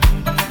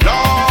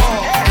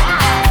long.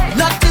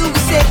 Not till we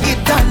say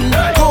it done,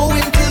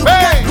 going till we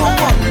can't go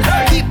on.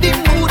 Keep the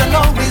mood and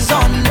always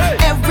on.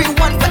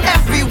 Everyone for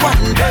everyone.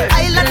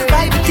 Island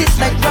vibe, it tastes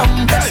like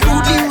rum.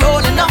 Smoothly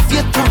rolling off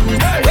your tongue.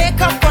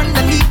 Wake up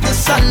underneath the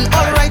sun.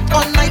 Alright,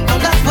 all night, now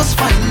that was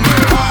fun.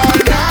 All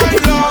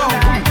night long,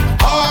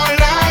 all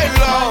night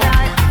long,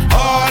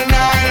 all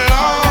night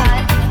long,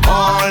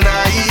 all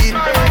night,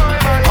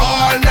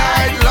 all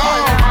night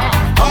long,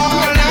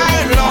 all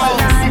night long,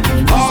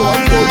 all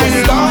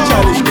night long.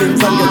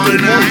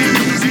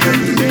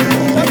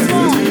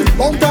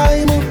 Long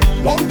time,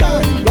 long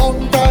time, long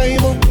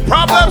time.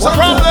 Problems, a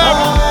problem.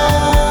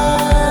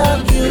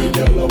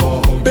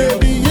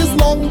 Baby, it's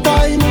long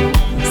time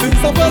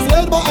since I first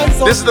heard my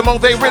answer. This is the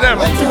Moneybagg rhythm.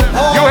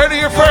 You heard it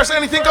here first.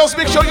 Anything goes.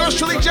 Mixshow. Yours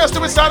truly,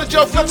 Jester inside the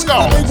joke. Let's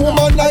go. A big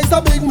woman likes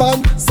a big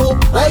man, so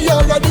why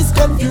all of this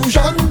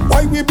confusion?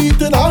 Why we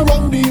beating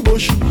around the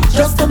bush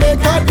just to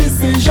make a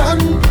decision?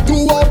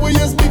 Do what we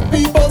as big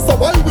people, so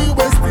why we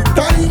wasting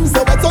time?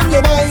 So what's on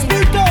your mind?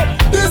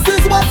 This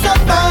is what's on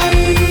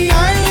mine.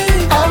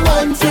 I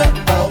want you,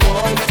 I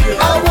want you,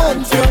 I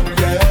want you,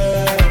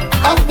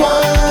 yeah. I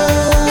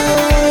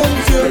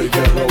want you,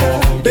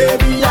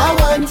 baby, I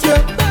want you,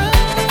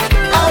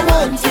 I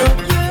want you,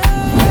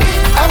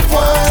 I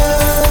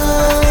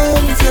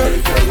want you.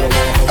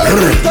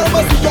 Every time I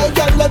see your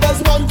girl, I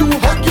just want to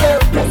hug you.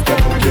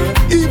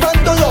 Even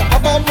though you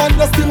have a man,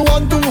 I still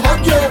want to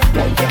hug you.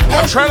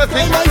 I'm trying to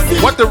think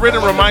what the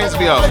rhythm reminds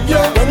me of.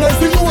 When I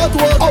see you at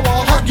work, I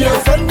want hug you.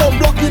 Friend, I'm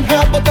blocking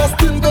her, but I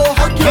still go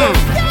hug you.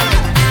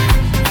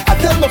 I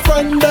tell my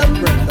friend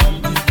them,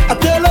 I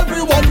tell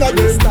everyone that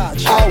this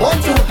touch. I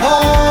want to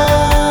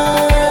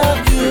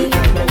hug you.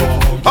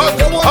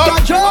 They want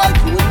to joy.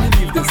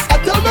 I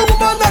tell my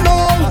woman I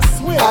know.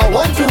 I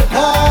want to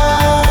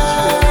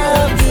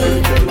hug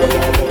you.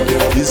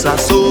 It's a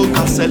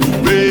soca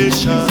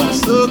celebration,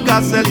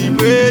 soca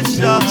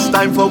celebration. It's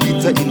time for we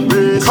to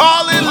embrace.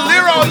 Call it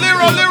Liro,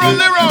 Liro, Liro,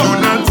 Liro. Do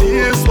not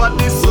taste what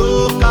the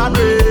soca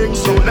brings,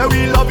 so let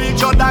we love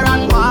each other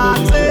and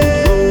party.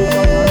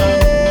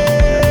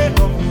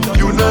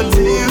 You not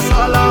taste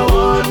all I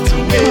want to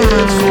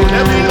give, so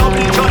let we love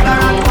each other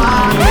and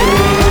party.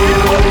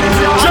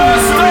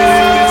 Just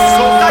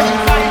soca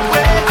unite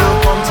way and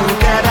come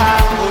together.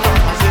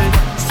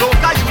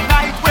 Soca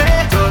unite way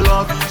to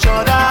love each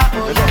other.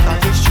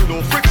 No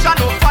friction,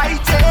 no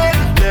fighting.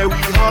 There we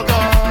hug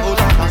up.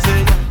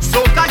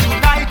 Soca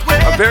unite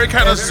way. A very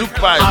kind of zouk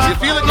vibes. You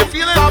feel it? You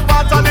feel it?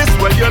 Part of this,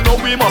 well, you know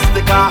we must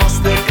take a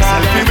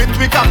selfie with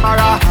we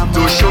camera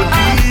to show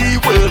the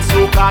world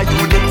soca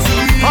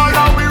unity. All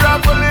of we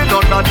reveling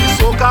under the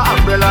soca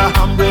umbrella.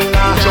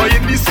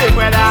 Enjoying the same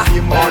weather.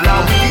 All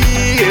of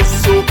we is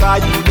soca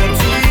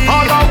unity.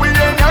 All of we in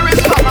here is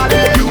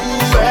family.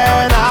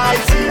 U-N-I-T-Y.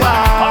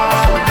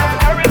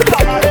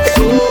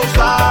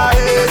 Soca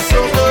is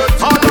so good.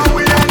 All of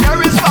we in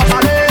here is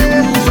family.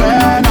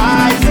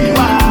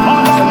 U-N-I-T-Y.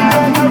 All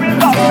of we in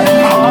here is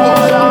family.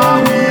 All of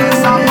we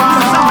is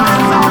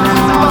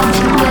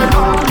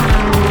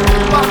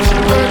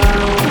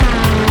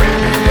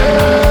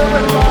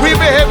We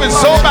behaving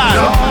so bad.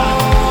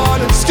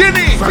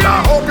 Skinny. Well,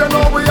 I hope you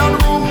know we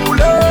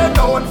unruly.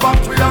 No, in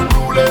fact we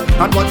unruly.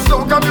 And what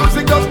soca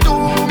music does to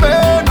me,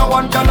 no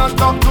one cannot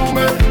stop to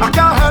me. I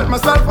can't help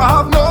myself, I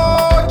have no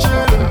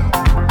chill.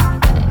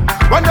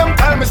 When them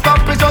tell me stop,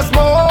 it's just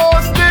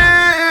more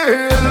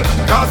still.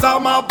 Cause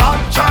I'm a bad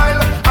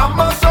child, I'm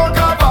a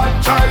soca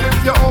bad child.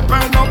 If you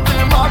open up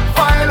the mad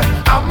file,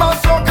 I'm a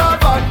soca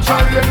bad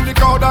child. In the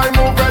crowd I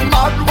move in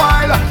mad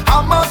while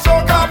I'm a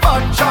soca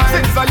bad child.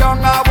 Since a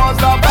young I was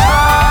a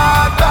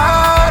bad,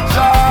 bad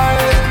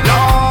child.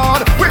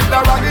 Lord, with the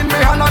rag in me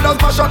hand I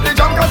just mash up the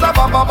jam. Cause I'm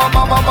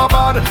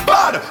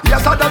bad.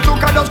 Yes, I don't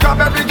joke, I just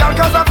grab every girl.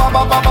 Cause I'm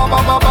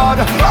bad.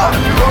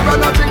 You go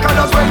run a drink, I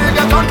just really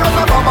get on. Cause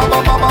I'm bad.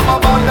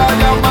 I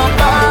am a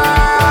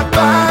bad,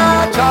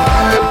 bad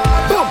child.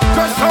 Boom,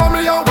 just show me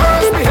your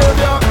worst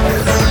behavior.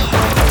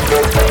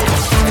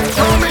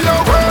 Show me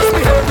your worst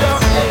behavior.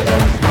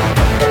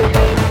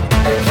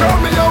 Show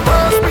me your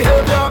worst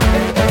behavior.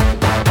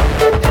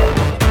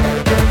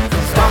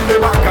 Stop the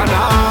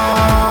bacchanal.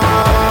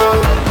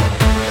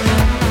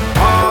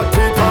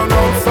 Party turn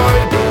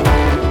outside.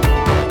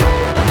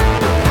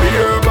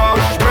 Beer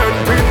bashment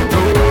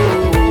window.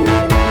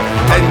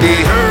 And the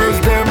Here's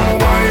them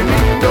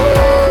whining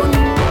down.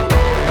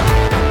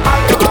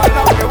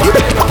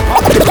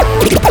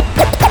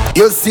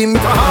 You see me.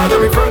 I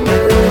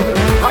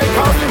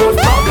can't be most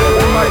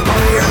problem. I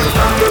come here to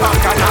stand the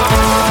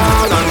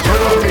bacchanal and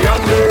turn up the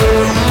under.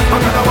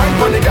 I'm gonna wine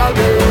for the girl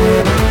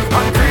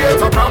and create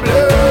a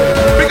problem.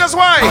 Because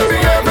why? I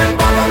behaving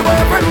bad and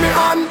waving me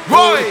on.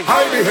 Why?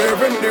 I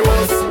behaving the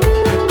worst.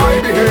 I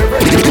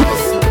behaving the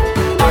worst.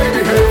 I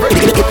behaving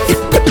the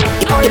worst.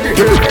 I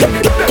behaving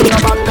the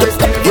bad.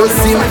 You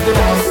see me.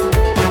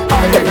 I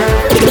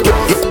behaving the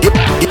worst.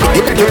 I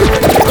behaving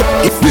the worst.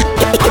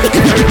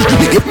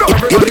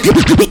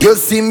 You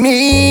see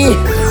me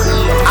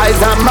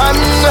as a man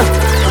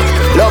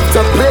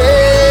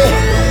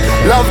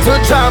love to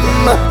jam.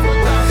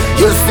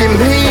 You see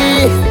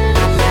me,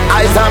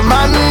 I's a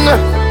man.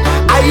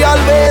 I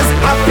always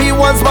happy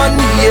once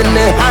money in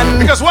the hand.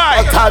 Because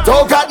why? But I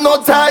don't got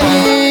no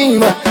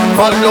time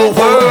for no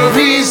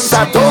worries.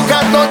 I don't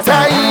got no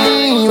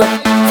time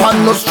for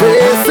no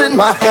stress in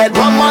my head.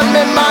 I'm on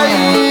my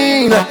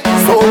mind,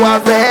 so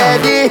I'm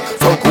ready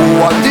to go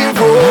on the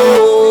road.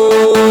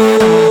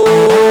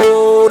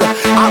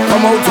 I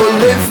come out to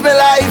live my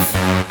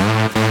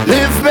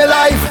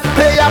life,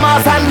 play a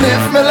mass and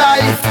live my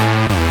life.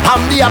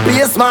 I'm the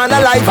happiest man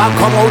alive. I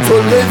come out to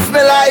live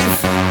my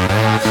life.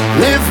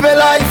 Live my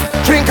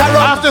life, drink a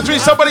rum. After 3,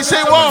 somebody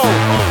say whoa.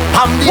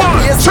 I'm the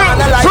happiest man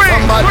alive.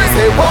 Somebody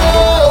say whoa,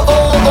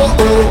 oh, oh,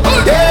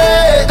 oh.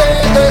 Yeah,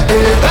 yeah, yeah,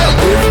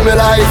 yeah. Live my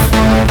life,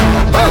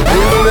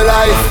 live my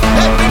life.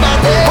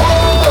 Everybody, oh,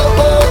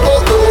 oh,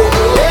 oh,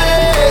 oh.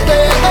 Yeah,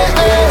 yeah, yeah,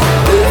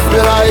 yeah. Live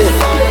my life.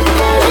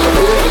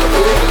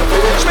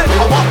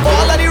 I want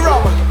all of the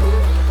rum.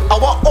 I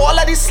want all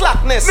of the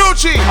slackness.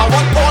 Nucci. I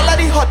want all of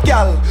the hot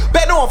gal.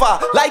 Bend over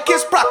like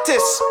it's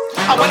practice.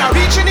 And when I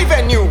reach any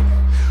venue,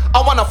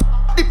 I wanna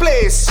the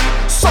place.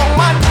 So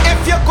man,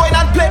 if you're going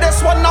and play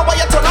this one, now I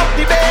you turn up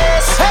the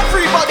bass.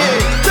 Everybody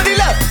to the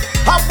left.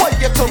 I want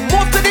you to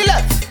move to the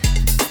left.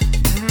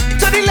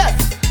 To the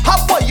left. I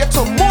want you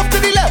to move to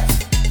the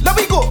left. Let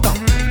me go now.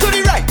 To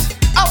the right.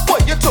 I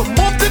want you to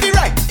move to the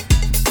right.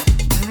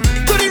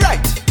 To the right.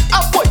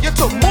 I want you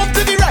to move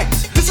to the right.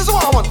 This is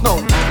what I want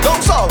now.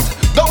 Down south.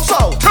 Down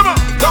south. Come on.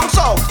 Down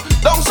south.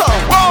 Down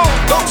south. Whoa.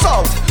 Down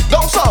south.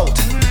 Down south.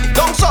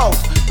 Down south.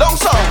 Down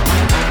south.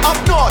 Up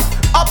north.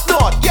 Up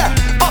north, yeah,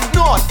 up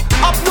north,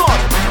 up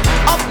north,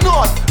 up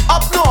north,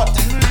 up north,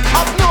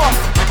 up north.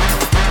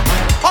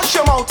 Hush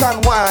your mouth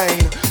and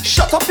whine.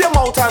 Shut up your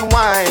mouth and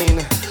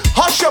whine.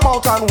 Hush your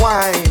mouth and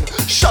whine.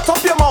 Shut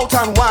up your mouth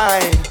and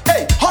whine.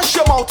 Hey, hush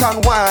your mouth and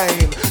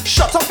whine.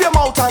 Shut up your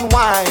mouth and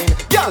whine.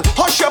 Girl,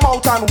 hush your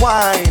mouth and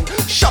whine.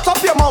 Shut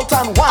up your mouth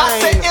and whine.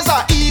 I say it's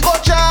a ego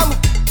jam.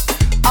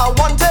 I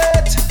want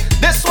it.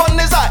 This one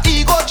is a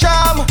ego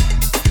jam.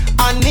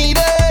 I need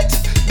it.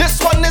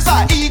 This one is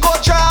a ego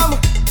jam.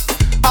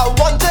 I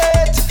want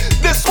it.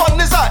 This one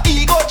is a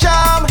ego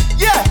jam.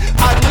 Yeah,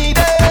 I need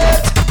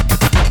it.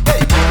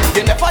 Hey,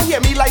 you never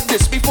hear me like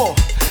this before.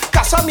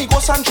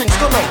 Casamigos and drinks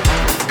to know.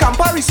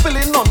 Campari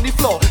spilling on the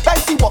floor.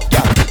 Dicey walk,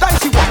 girl.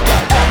 Dicey walk,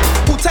 girl.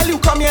 Who tell you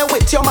come here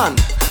with your man?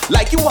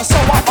 Like you was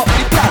someone up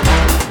the plan.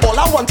 All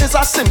I want is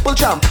a simple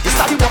jam. You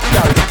start the walk,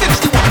 girl.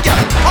 Finish the walk,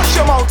 girl. Hush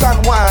your mouth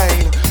and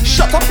whine.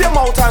 Shut up your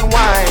mouth and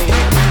whine.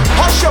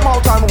 Hush your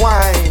mouth and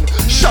whine.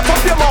 Shut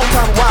up your mouth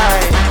and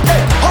whine.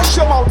 Hey, hush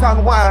your mouth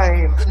and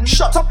whine.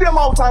 Shut up your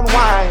mouth and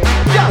whine.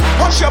 Yeah,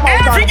 hush your mouth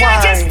and whine. Every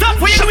girl just stop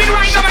what you're doing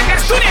right now and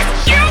let's do this.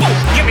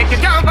 You make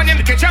it jump and you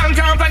make it jump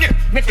and you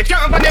make it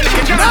jump and you make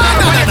it jump.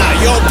 Nah,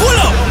 yo, pull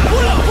up.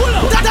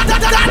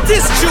 That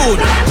is June.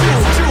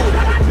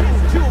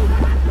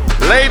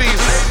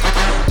 Ladies,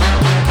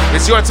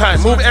 it's your time.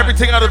 Move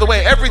everything out of the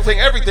way. Everything.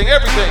 Every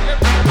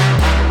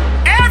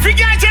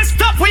girl just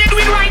stop what you're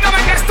doing right now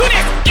and let's do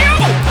this.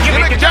 You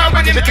make it jump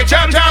and you make it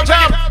jump.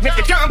 Make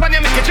it jump and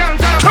you make it jump.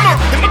 Come on.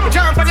 You make it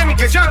jump and you make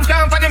it jump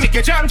and you make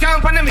it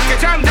jump and you make it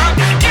jump.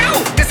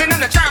 This ain't on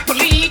the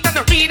trampoline, on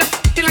the read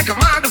feel like a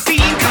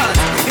magazine, cause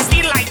it's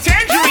feel like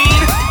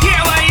tangerine.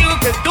 Yeah, what you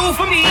can do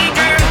for me,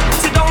 girl?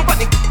 Sit down on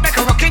the like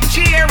a rocking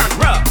chair and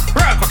rub,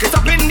 rock it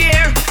up in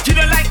there. You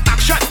don't like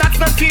action,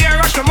 that's not fair.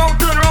 Rush your mouth,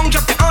 turn around,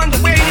 jump it on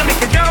the way. You make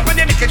it jump and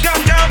you make it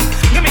jump.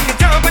 You make it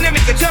jump and you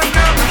make it jump.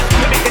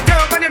 You make it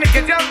jump and you make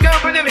it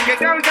jump and you make it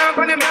jump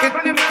and you make it.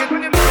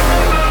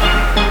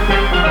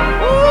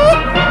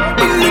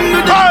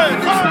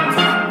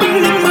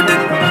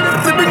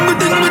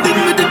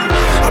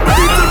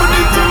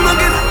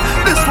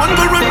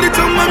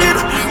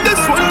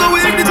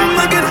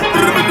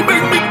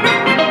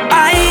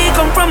 I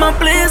come from a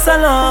place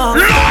alone.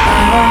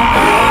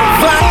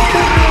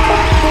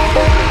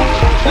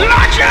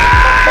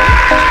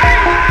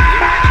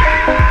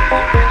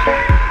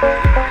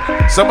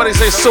 Somebody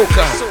say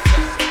Soca.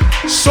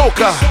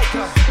 Soca.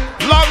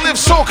 Long live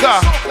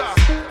Soca.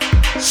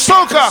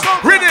 Soca.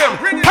 Rhythm.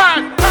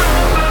 Pack.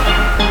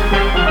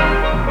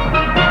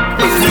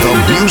 The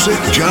music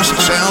just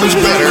sounds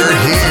better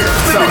here.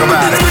 Talk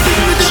about it.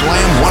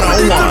 Slam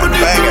 101.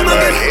 Banging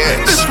the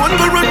hits. This one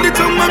go run the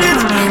tongue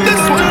again. This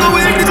one go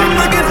wake the tongue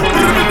again.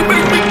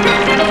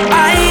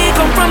 I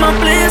come from a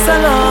place I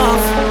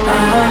love.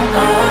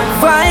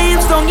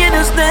 Vibes don't get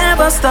us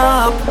never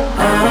stop.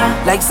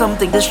 Like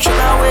something that's sugar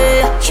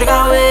away.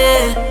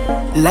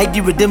 Like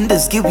the rhythm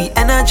that's give me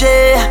energy.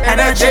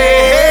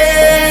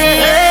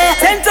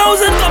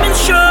 10,000 coming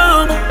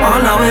strong.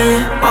 All the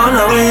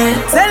way.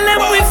 Tell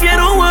them if you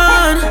don't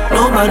want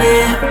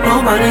nobody.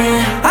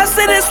 I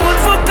say this one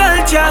for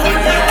culture.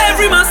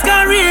 Every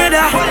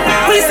masquerader.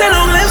 We say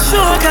long live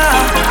Soca.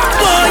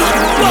 Boy,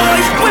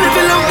 well if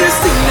you love this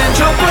thing then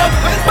jump up.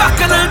 Back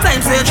in all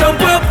time say jump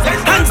up.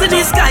 Hands in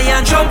the sky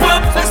and jump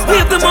up.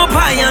 Wave them up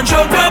high and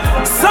jump up.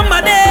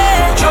 Somebody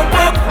jump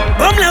up.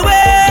 Bumble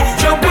away.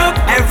 Jump up.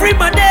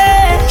 Everybody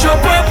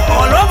jump up.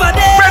 All over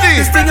there. Ready.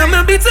 This thing I'm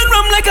beating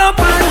rum like a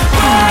pan.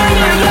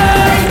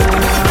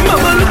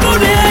 Mama, look how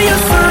they are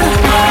your son.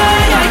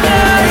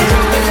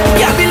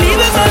 Yeah,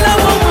 believers all a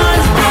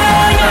woman.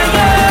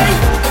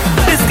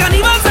 This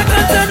carnival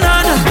second to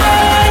none.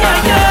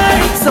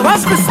 So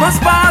as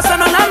Christmas pass and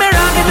on a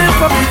mirror in the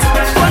pocket,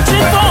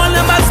 punching for all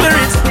the bad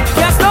spirits.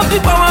 Can't stop the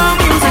power of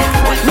music.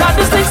 Love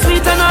this thing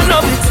sweet and I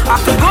love it. I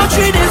could go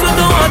 3 days with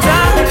no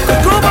water,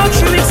 could go about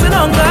 3 weeks in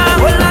hunger.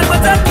 Well, like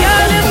but I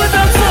can't live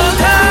without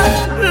soca.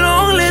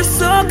 Long live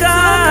soca.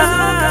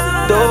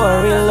 Don't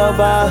worry,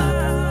 lover.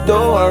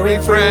 Don't worry,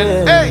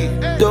 friend. Hey.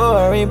 Don't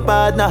worry,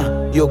 partner.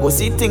 You go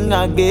see thing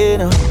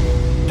again.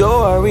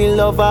 Don't worry,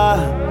 lover.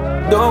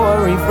 Don't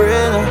worry,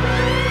 friend.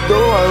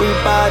 Don't worry,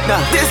 partner.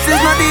 This is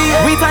not the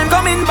end. We time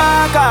coming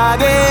back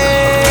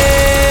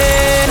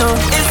again.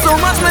 It's so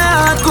much my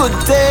heart could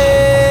take.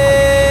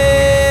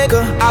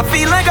 I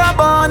feel like I'm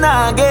born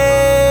again.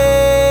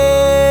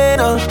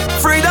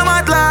 Freedom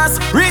at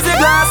last. Raise a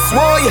glass.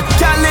 Whoa, you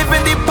can't live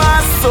in the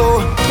past. So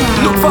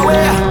look for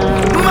where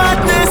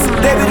madness.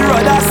 David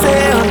Rudder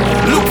say.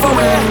 Look for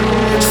where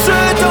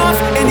shirt off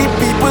any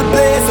people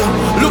place.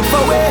 Look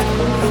for where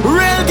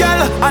real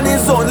girl and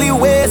his only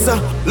ways.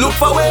 Look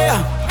for where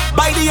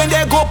by the end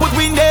they go put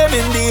win them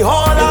in the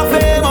Hall of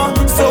Fame.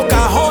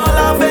 Soca Hall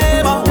of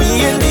Fame. We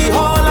in the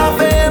Hall of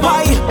Fame.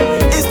 Why?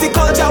 It's the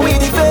culture we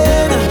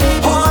defend.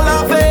 Hall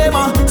of Fame.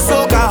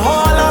 Soca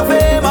Hall of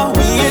Fame.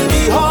 We in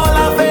the Hall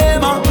of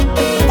Fame.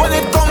 When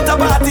it comes to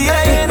party,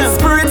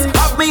 spirits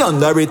have me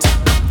under it.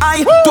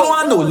 I don't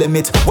want no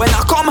limit. When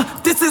I come,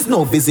 this is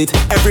no visit.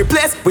 Every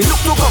place we look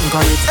to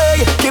conquer it.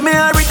 Hey, give me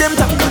a rhythm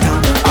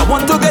tam-ka-tam. I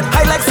want to get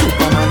high like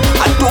Superman.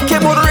 I don't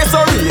care about race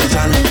or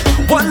religion.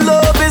 One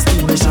love is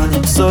the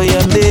mission. So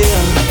yeah,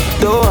 there.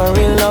 Don't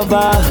worry,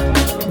 lover.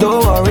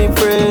 Don't worry,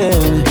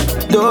 friend.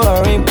 Don't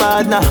worry,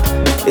 partner.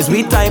 It's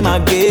we time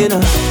again.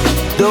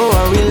 Don't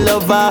worry,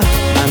 lover.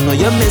 I know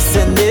you're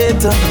missing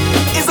it.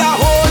 It's a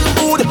whole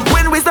mood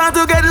when we start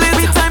to get lit.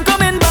 We time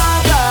coming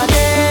back again.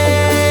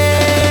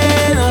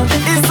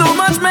 It's so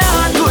much my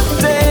heart could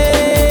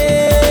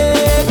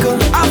take.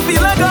 I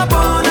feel like I'm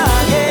born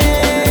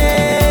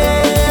again.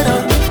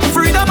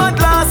 Freedom at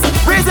last.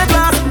 Raise a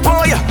glass.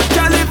 Oh yeah,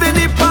 can't live in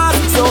the past.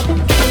 So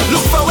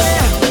look for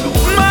where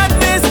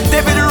madness.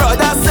 David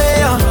Rudder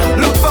say.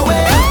 Look for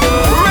where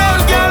real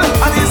girl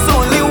and his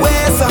only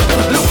ways.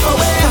 Look for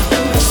where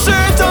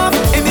shirt off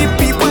in the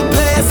people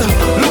place.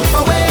 Look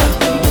for where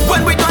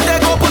when we done they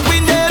go put we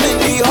name in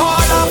the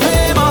Hall of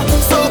Fame.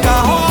 Soca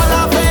Hall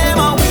of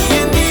Fame. We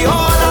in the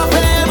Hall of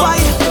Fame. Why?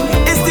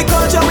 It's the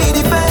culture we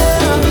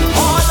defend.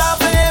 Hall of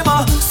Fame.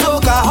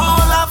 Soca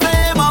Hall of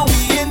Fame. We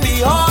in the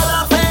Hall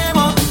of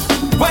Fame.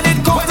 When it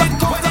comes, I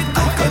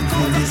can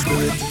feel the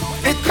spirit.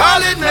 It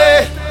calling me.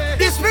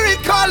 The spirit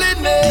calling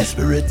me. The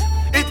spirit.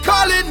 It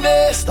calling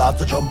me. Start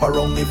to jump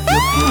around if you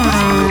feel the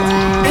spirit.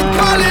 It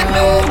calling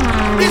me.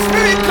 The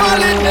spirit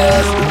calling me.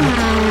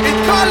 It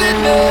calling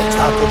me.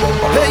 Start to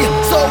jump around. Hey,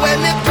 so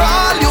when it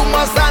call, you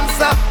must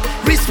answer.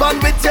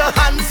 Respond with your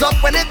hands up.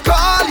 When it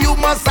call, you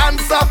must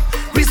answer.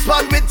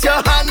 Respond with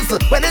your hands.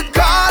 When it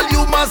call,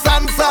 you must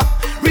answer.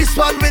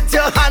 Respond with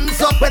your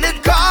hands up. When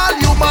it call,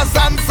 you must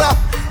answer.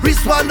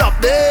 Respond up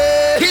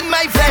there. In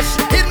my flesh,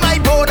 in my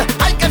bone,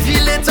 I can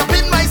feel it up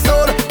in my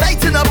soul.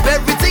 Lighting up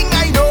everything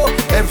I know.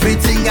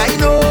 Everything I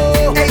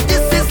know. Hey,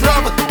 this is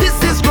love,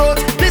 this is growth,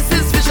 this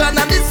is vision,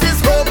 and this is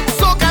hope.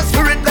 Soca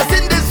spirit that's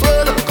in this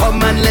world.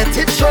 Come and let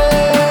it show.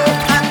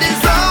 And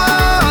it's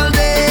all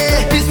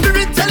day. The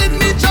spirit telling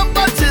me jump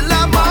until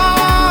the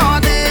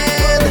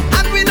morning.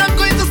 And we're not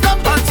going to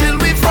stop until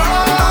we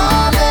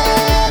fall.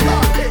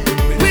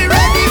 We're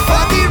ready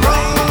for the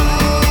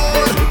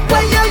road.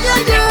 Well, yeah,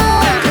 yeah, yeah.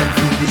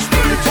 The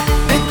spirit.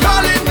 It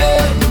calling me.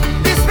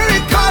 The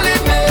spirit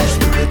calling me.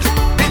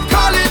 It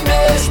calling me.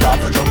 Start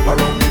to jump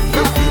around if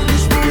you feel the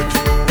spirit.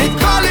 It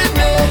calling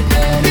me.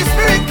 The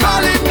spirit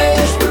calling me.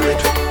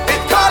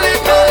 It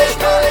calling me.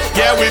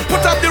 Yeah, we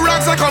put up the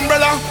rocks like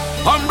umbrella,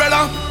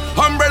 umbrella,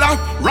 umbrella.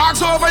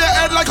 Rocks over your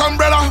head like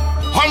umbrella,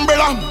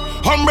 umbrella,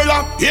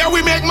 umbrella. Here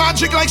we make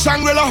magic like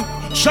Shangri-La,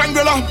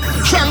 Shangri-La,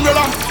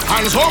 Shangri-La.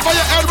 Hands over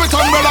your head with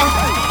umbrella,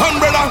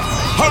 umbrella,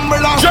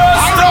 umbrella.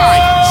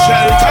 Alright,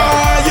 shelter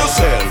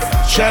yourself,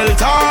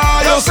 shelter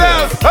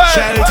yourself,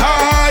 shelter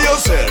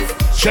yourself,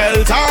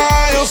 shelter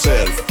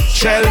yourself,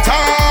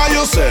 shelter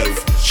yourself,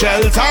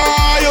 shelter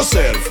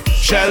yourself,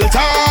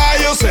 shelter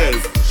yourself,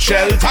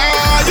 shelter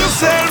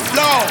yourself.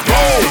 Now,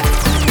 oh,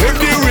 if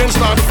the rain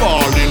start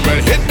falling, well,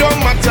 it don't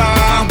matter.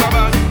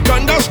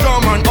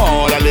 Thunderstorm and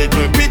all a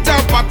little bit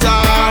of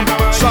patter.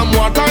 Some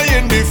water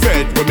in the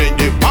fed will make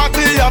the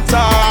party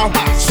hotter.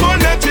 So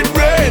let it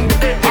rain,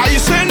 I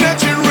say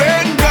let it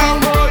rain down.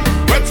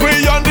 Wet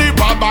we on the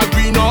Baba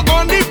Green or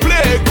on the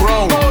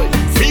playground.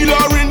 Feel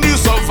her in the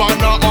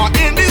savannah or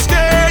in the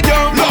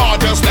stadium.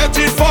 Lord, just let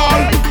it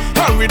fall,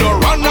 and we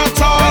don't run at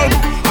all.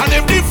 And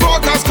if the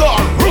forecast call,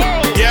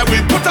 yeah,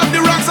 we put up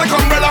the rocks like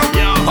umbrella,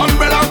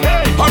 umbrella,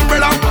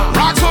 umbrella.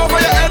 Rocks over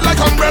your head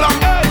like umbrella,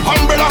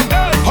 umbrella,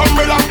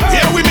 umbrella.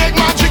 Yeah, we make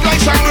magic like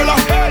Shangri-La,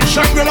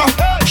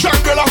 Shangri-La.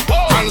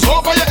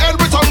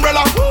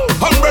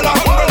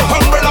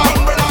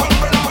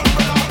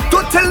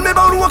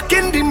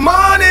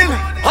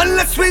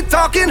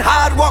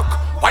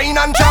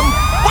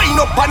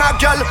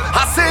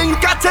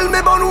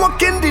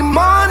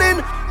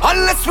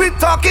 unless we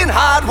talking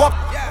hard work.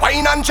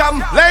 Wine and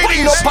jam,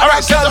 ladies,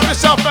 alright, sit up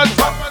yourself and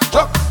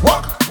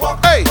walk,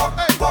 hey.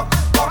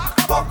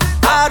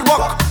 Hard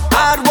work,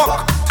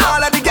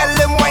 all of the girls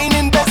them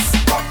whining best.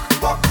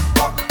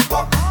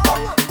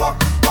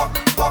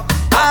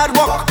 Hard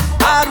work,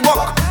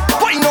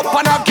 wine up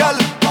on a girl.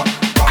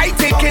 I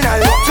taking a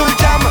little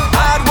jam.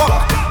 Hard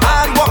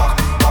work,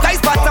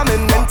 dice bottom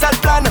and mental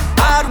plan.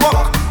 Hard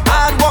work,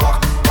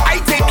 I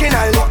taking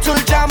a little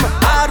jam.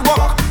 Hard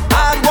work,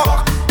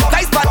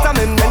 dice bottom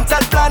and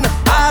mental plan.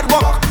 Hard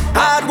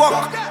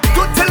work.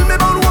 Don't tell me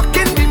about work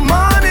in the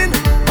morning,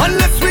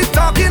 unless we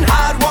talking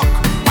hard work.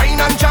 Wine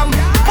and jam,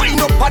 wine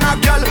up on a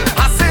girl.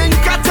 I say you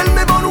can't tell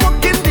me about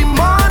work in the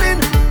morning,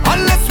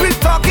 unless we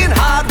talking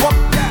hard work.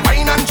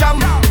 Wine and jam,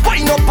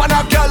 wine up on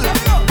a girl.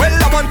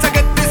 Well, I want to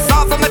get this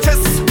off of my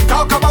chest.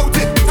 Talk about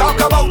it.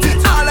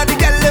 All of the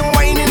girls them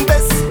whining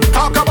best.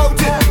 Talk about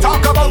it.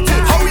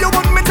 How you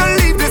want me to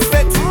leave this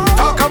set?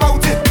 Talk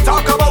about it.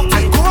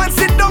 I go and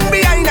sit down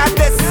behind that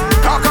desk.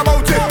 Talk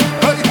about it.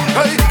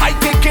 Hey. I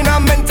taking a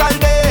mental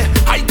day.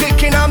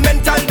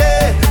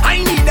 I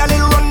need a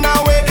little run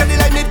away, 'cause the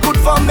line is good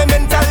for me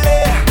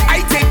mentally.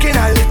 I taking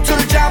a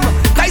little jam.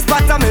 Dice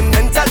bottom and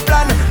mental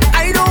plan.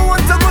 I don't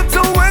want to go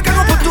to work. I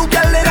go put two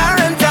girls in a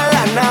rental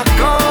and I'm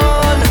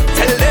gone.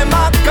 Tell them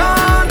I'm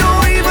gone.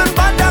 Don't even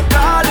bother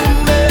calling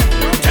me.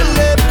 Tell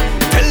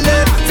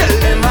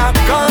them I'm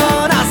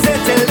gone. I said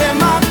tell them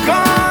I'm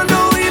gone.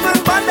 Don't even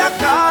bother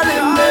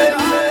calling me.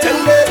 Tell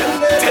them.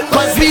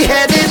 'Cause we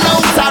heading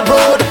out the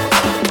road.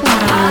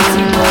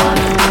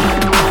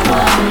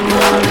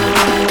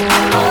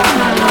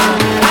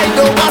 I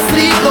don't want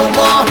sleep no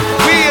more.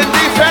 We in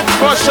defense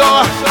for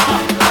sure.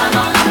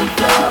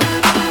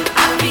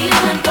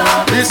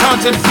 This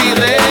haunted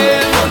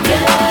feeling.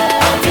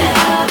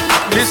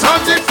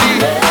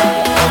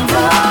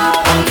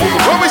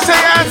 When we say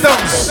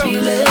anthems,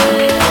 feel it.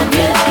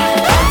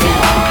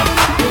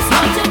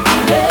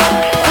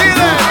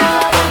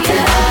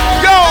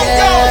 Yo.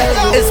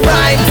 It's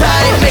prime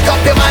time, make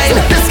up your mind.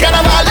 This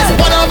carnival is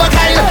one of a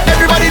kind.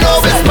 Everybody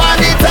knows it's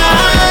party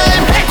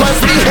time. 'Cause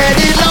we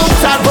heading out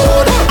the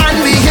road and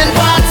we in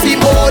party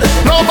mode.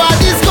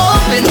 Nobody's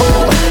going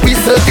home. We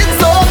circuit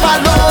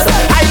overload.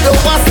 I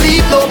don't want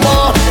sleep no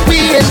more. We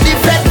in the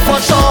bed for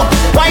sure.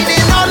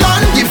 Whining all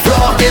on the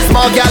floor. It's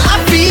more girl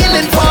I'm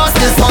feeling fast.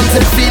 This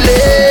haunted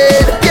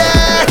feeling.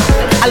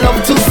 Yeah. I love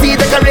to see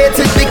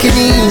decorated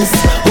bikinis.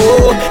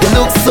 Oh, you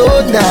look so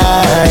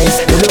nice.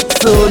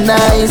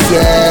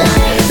 Yeah.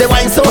 They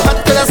wine so hot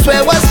 'cause I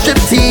swear was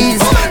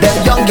striptease. Them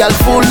young girl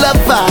full of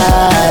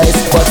vibes,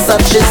 but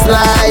such is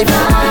life.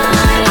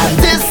 And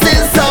this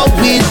is how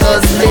we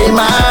does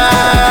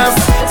Remas.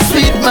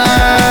 Sweet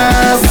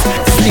mass.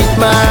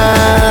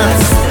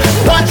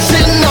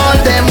 Watching all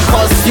them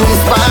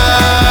costumes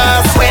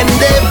pass. When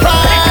they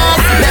pass,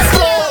 let's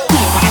go.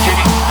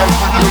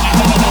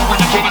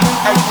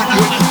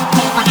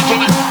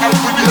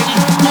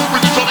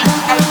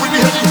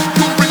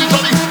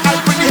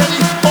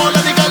 All of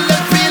the girls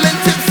them feeling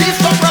tipsy,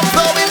 so from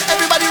flowing.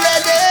 Everybody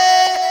ready?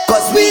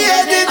 'Cause we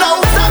heading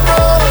out the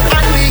road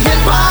and we in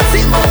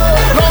party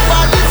mode.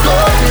 Nobody's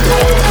going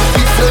home.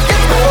 We still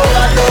get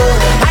overload.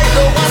 I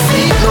don't want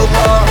sleep no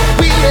more.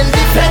 We in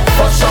the bed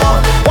for sure.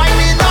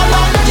 Whining all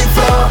on the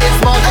floor. It's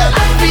more than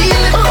I'm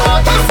feeling for.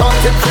 This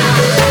haunted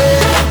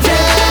feeling.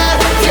 Yeah.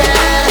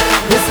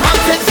 This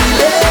haunted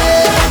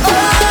feeling.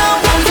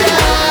 Oh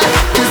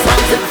yeah. This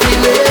haunted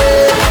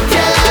feeling.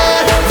 Yeah.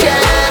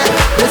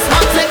 This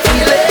haunted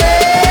feeling.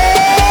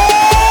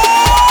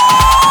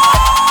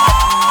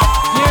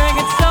 You're a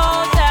good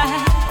soldier,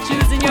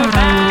 choosing your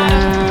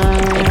battle.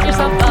 Pick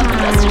yourself up and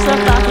dust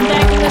yourself off and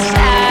back in the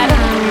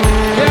saddle.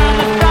 You're on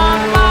the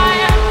front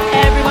line,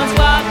 everyone's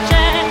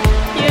watching.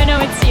 You know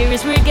it's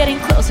serious, we're getting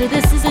closer,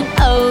 this isn't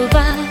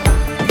over.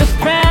 The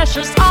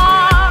pressure's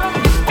on,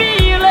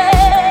 feel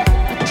it,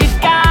 but you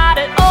got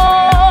it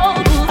all,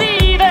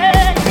 believe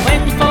it. When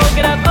you fold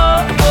it up,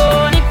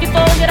 oh, and if you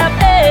fold it up,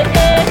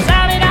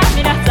 Samina,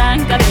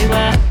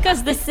 Sankarewa, 'cause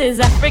this is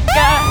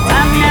Africa.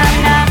 Samina,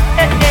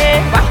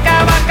 waka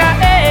waka,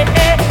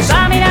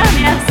 Samina,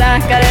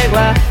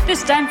 Sankarewa,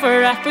 this time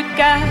for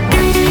Africa.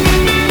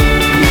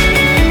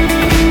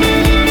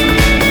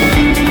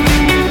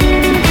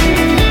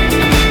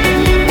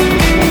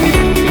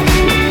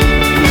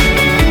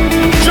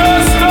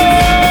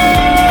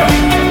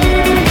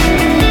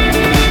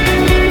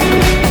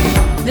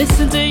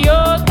 Listen to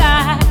your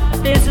God,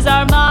 this is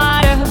our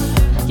motto.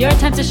 Your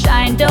time to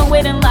shine, don't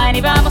wait in line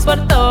y vamos por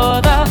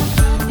todo.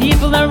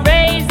 People are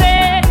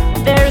raising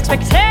their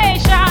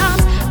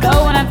expectations. Go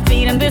on and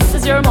feed them, this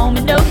is your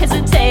moment, no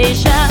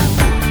hesitation.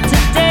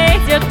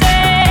 Today's your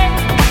day,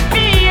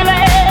 feel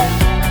it.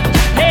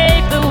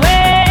 Pave the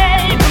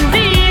way,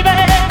 believe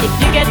it. If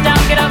you get down,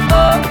 get up,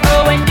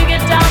 oh, when you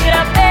get down, get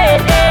up,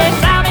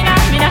 Samina,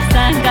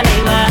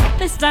 Sankarewa,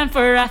 this time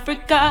for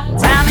Africa.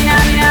 Samina,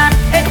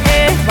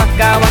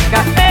 waka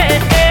waka,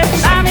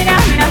 Samina,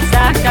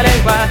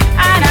 Sankarewa,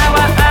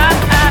 Anawa,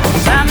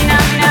 Samina,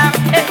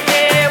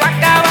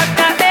 waka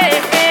waka,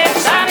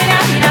 Samina,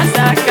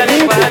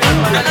 Sankarewa.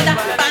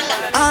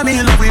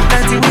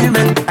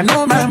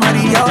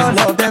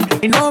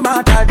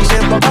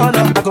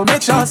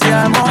 make sure say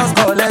I must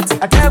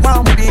collect. I get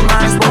one with the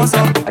man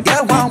sponsor. I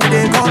get one with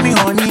they call me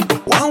honey.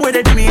 One with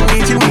they do me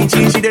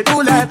winchy. She they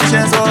do like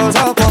patience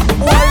so come.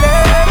 Wale,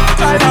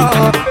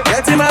 Tyler,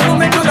 get in my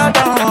room and do that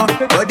down.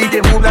 Body they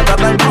move like a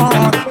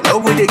balloon.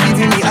 Love with they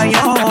giving me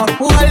iron.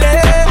 Wale,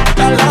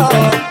 Tyler,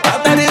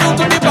 after they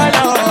look to the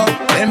palace,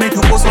 they make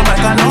you post on my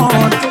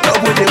canon. Love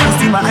with they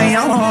boosting my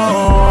iron.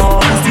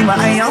 Boosting my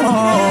iron.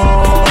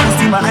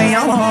 Boosting my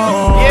iron.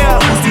 Yeah,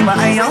 boosting my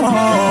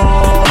iron.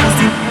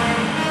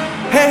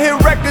 Hey, hit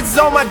records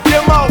on my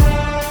demo.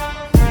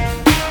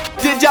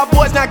 Did y'all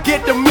boys not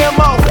get the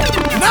memo?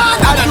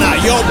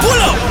 Nah, yo, pull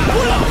up.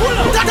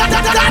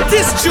 That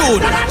is June.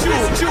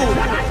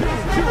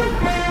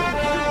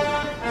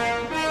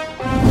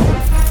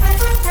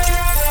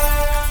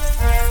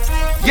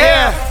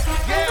 Yeah.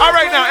 All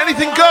right now,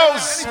 anything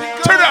goes.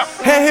 Turn up.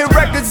 Hey, hit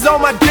records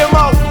on my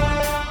demo.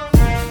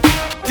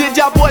 Did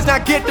y'all boys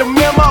not get the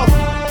memo?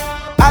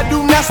 I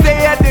do not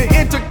stay at the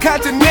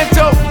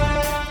Intercontinental.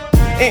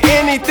 And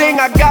anything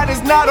I got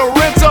is not a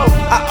rental.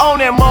 I own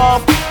that mom.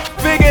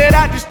 Figured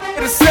out this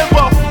shit is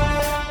simple.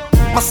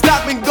 My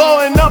stock been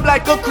going up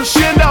like a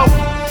crescendo.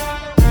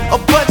 A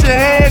bunch of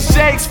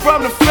handshakes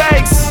from the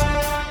fakes.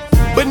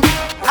 But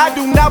I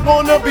do not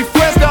wanna be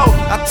friends though.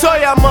 I tell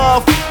y'all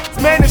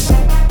motherfuckers, man, this shit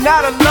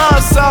not a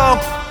love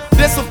song.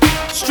 This a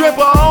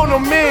stripper on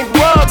a mink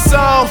rug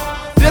song.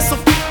 This a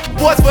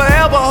boys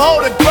forever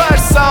hold a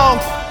grudge song.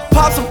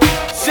 Pop some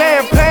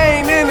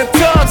champagne in the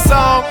tub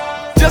song.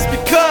 Just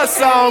because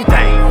song.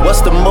 Dang,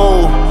 what's the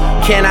move?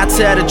 Can I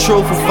tell the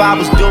truth? If I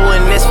was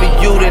doing this for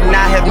you, then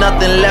I have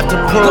nothing left to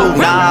prove.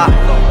 Nah,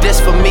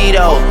 this for me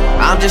though.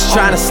 I'm just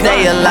trying to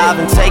stay alive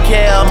and take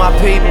care of my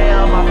people.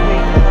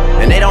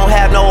 And they don't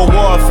have no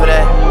award for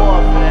that.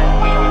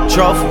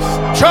 Trophies.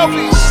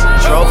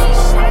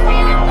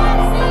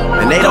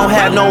 And they don't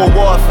have no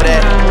award for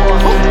that.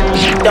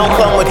 Don't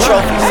come with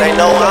trophies. Ain't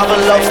no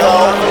envelopes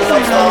though.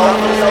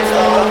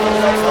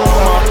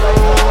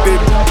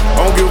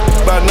 I don't give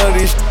a about none of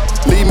this.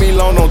 Leave me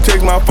alone, don't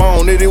text my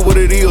phone. It is what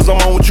it is, I'm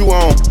on what you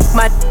on.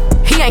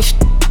 He ain't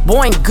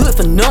boy ain't good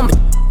for numbers.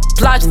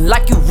 Plotting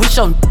like you wish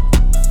on.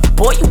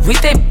 Boy, you with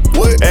that?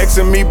 What?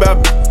 Asking me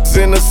about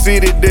in the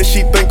city that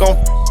she think I'm.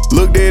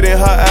 Looked it in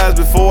her eyes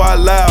before I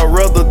lie. I'd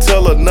rather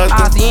tell her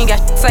nothing. So you ain't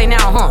got to say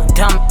now, huh,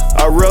 dumb?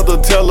 I'd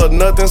rather tell her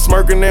nothing,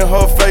 smirking in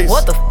her face.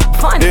 What the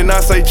funny? Then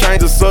I say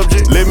change the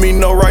subject. Let me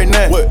know right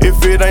now. What?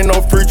 If it ain't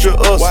no future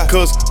us. Why?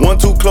 Cause 1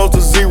 too close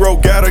to 0,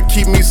 gotta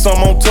keep me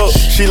some on top.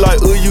 She like,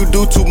 you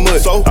do too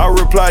much. So I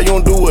reply, you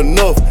don't do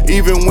enough.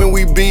 Even when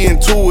we be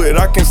into it,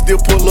 I can still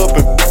pull up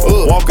and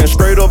walking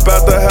straight up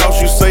out the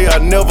house. You say I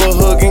never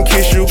hug and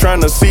kiss you.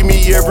 Trying to see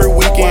me every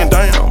weekend.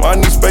 Damn, I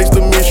need space to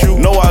miss you.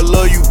 Know I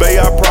love you, babe.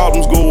 Our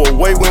problems go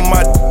away when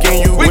my dick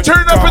in you. We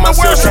turn up in the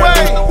worst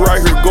way. Right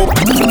here, go.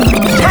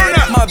 Turn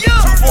up. My bitch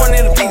too foreign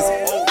in a piece.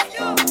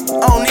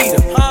 I don't need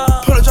her.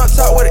 Pull a drop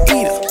top with an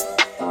eater.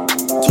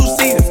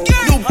 2-seater.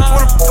 New bitch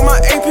wanna fuck on my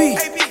AP.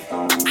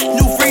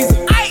 New freezer.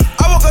 I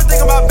woke up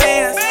thinking about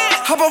bands.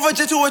 Hop over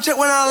jet to a check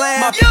when I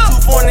land. My bitch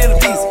too foreign in a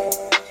piece.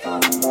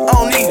 I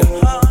don't need her.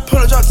 Pull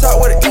a drop top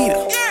with an eater.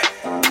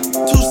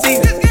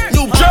 2-seater.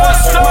 New bitch wanna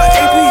fuck on my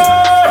AP.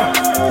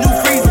 New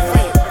freezer.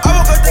 I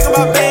woke up thinking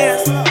about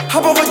bands.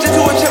 Hop over jet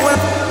to a check when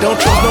don't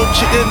trust no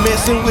chick that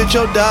messing with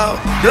your dog.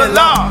 That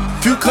law.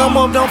 If you come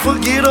up, don't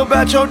forget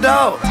about your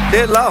dog.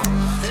 That law.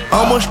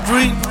 I'm a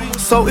street,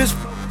 so it's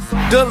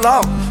the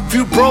law. If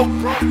you broke,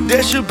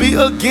 that should be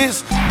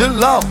against the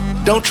law.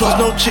 Don't trust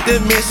no chick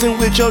that messing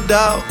with your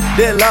dog.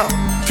 That law.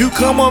 If you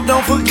come up,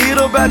 don't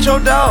forget about your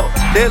dog.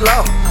 That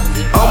law.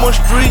 I'm a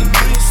street,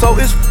 so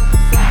it's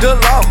the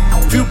law.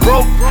 If you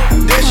broke,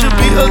 that should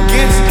be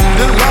against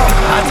the law.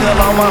 I tell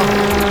all my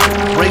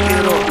break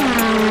it up,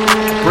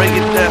 break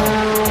it down,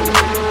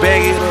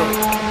 bag it up,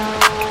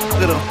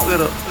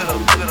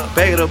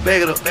 bag it up,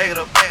 bag it up, bag it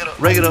up, bag it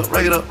up, rake it up,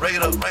 rake it up, rake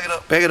it up, rake it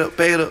up, bag it up,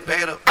 bag it up,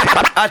 bag it up.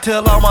 I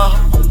tell all my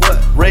what?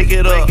 Rake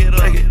it up,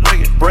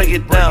 break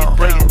it down,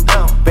 bag it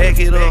up, bag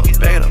it up,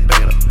 bag it up, get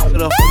up,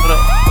 get up,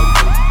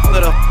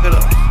 get up, get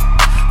up.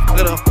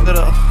 Get up, get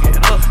up, get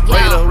up,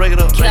 rake it up, rake it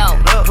up, rake it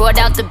up. Brought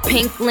out the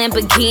pink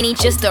Lamborghini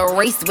just a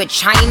race with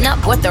China.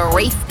 Bought the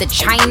race to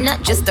China,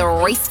 just a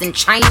race in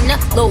China.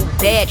 Little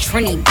bad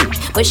Trini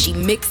bitch, but she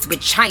mixed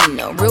with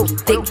China. Real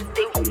thick,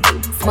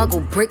 smuggle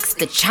bricks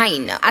to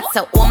China. I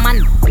tell all my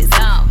niggas,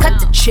 cut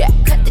the check,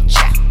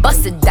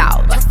 bust it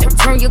out,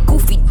 turn your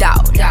goofy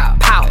dog,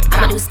 pow.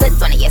 I'ma do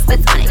splits on it, yeah,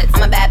 splits on it.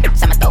 I'm a bad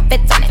bitch, I'ma throw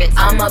fits on it.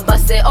 I'ma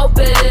bust it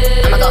open,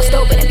 I'ma go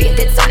stupid and be a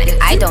tits on it.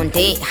 I don't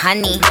date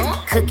honey,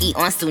 cookie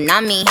on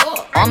tsunami.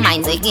 All my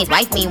niggas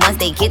wife me once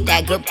they get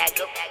that good.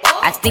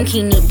 I think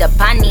he need the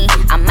bunny.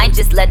 I might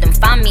just let him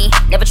find me.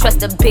 Never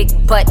trust a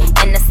big butt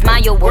and a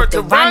smile worth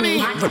the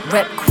Ronnie.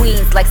 Rep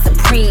queens like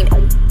Supreme,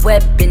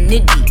 Web and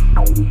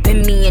Nitty.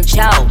 Been me and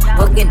Chow,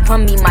 working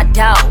from me my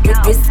dog.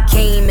 This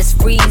game is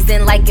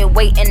freezing like it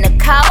waiting a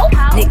cow.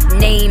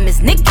 Nickname is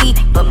Nikki,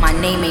 but my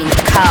name ain't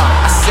a cow.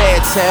 I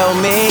said, tell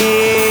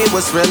me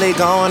what's really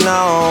going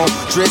on.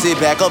 Drizzy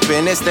back up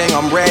in this thing,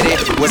 I'm ready.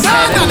 What's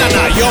happening?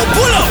 Yo,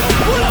 pull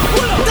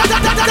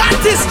up. That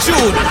is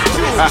June.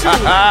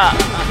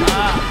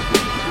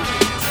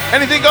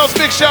 Anything goes,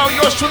 Mixshow.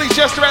 Yours truly,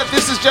 Jester at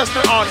This Is Jester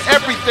on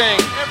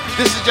everything.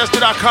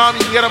 ThisIsJester.com.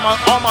 You can get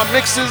all my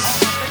mixes,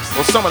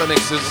 well, some of the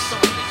mixes,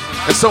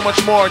 and so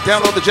much more.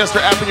 Download the Jester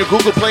app in your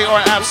Google Play or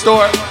App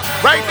Store.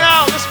 Right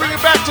now, let's bring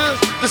it back to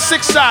the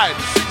 6th side,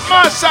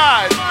 my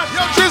side.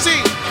 Yo,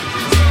 Drizzy.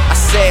 I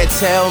said,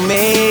 tell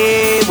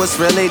me what's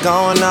really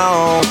going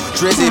on.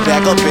 Drizzy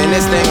back up in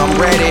this thing, I'm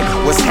ready.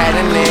 What's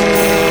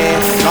happening?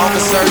 Gone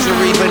for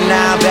surgery, but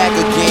now I'm back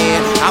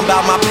again. I'm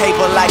about my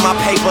paper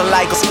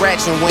like a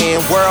scratch and win.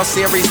 World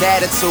Series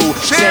attitude,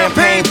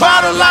 champagne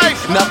bottle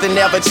life. Nothing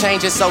ever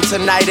changes, so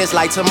tonight is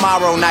like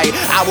tomorrow night.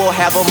 I will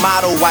have a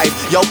model wife.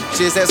 Yo,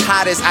 is as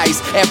hot as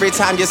ice. Every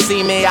time you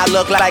see me, I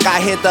look like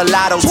I hit the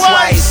lotto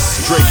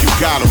twice. Drake, you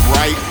got him,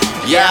 right?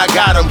 Yeah, I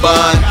got him,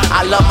 bun.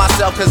 I love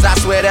myself cause I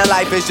swear that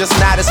life is just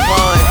not as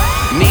fun.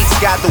 Neeks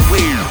got the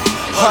weed,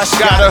 Hush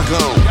gotta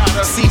go.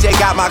 CJ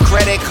got my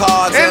credit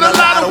cards and a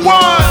lot of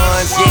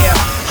ones. Yeah,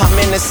 I'm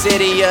in the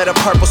city of the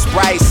purple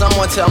Sprite.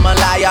 Someone tell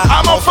Malaya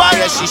I'm on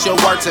fire, she should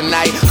work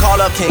tonight. Call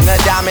up King of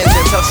Diamonds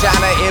and tell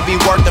China it be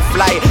worth the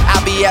flight.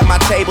 I'll be at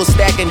my table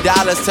stacking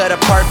dollars to the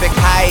perfect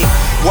height.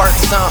 Work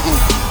something,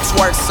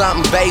 twerk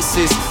something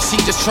basis. She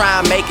just try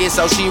and make it,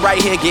 so she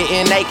right here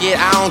getting naked.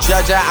 I don't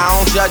judge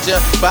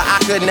her, but I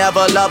could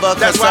never love her.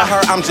 Cause to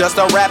her I'm just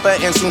a rapper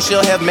and soon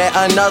she'll have met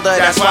another.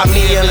 That's why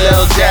me and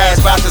Lil Jazz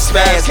about to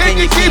spaz. Can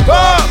you keep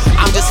up?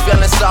 I'm just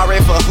feeling sorry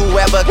for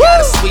whoever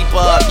gotta sweep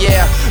up.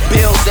 Yeah,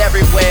 bills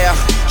everywhere,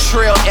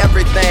 trill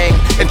everything.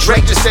 And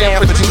Drake just saying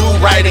for do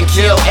right and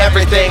kill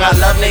everything. I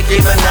love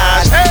Nicki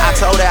Minaj, I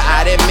told her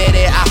I'd admit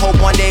it. I hope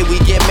one day we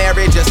get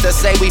married just to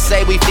say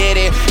we did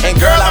it. And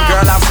girl,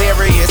 I'm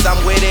serious,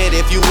 I'm with it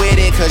if you with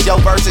it. Cause your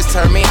verses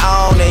turn me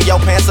on and your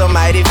pants are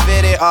mighty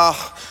fitted. Oh,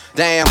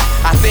 damn,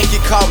 I think you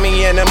caught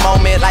me in a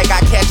moment like I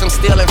catch them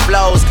stealing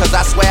flows. Cause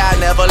I swear I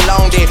never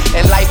loaned it.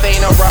 And life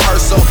ain't a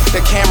rehearsal,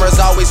 the camera's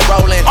always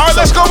rolling. Alright,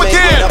 let's go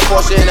again. A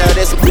portion of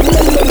this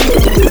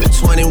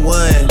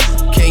 21,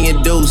 can you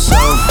do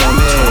something for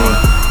me?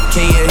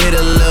 Can you hit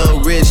a little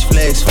rich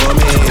flex for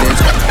me?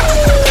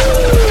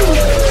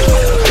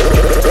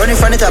 Running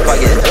from the top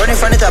again, running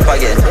from the top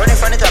again, running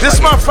from the top. This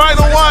is my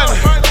final one.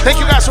 Thank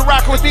you guys for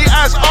rocking with me.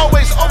 As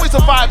always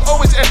a vibe,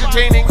 always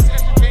entertaining,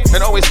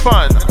 and always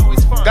fun.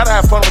 Gotta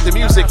have fun with the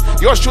music.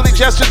 Yours truly,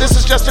 Jester.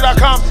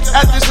 ThisIsJester.com.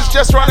 At This Is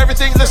Jester on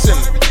everything. Listen,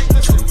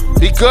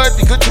 be good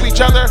to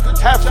each other.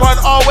 Have fun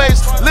always.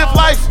 Live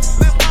life.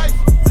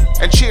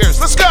 And cheers.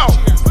 Let's go.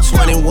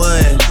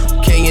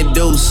 21, can you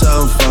do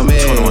something for me?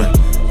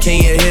 21. Can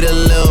you hit a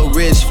little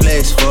rich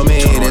flex for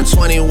me? 21. Then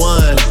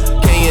 21,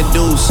 can you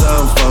do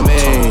something for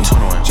me?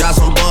 21. Drop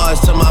some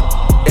bars to my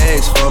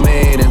ex for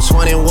me. Then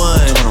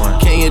 21,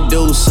 can you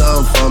do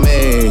something for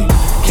me?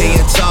 Can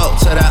you talk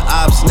to the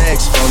ops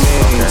next for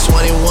me?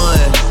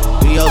 21,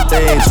 do your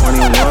thing.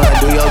 21,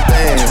 do your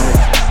thing.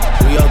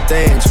 Do your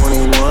thing.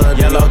 21.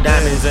 Yellow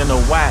diamonds in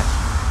the white.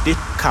 This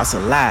costs a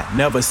lot.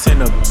 Never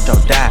send a or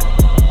die.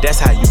 That's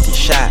how you get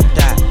shot.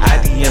 I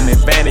DM in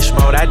vanish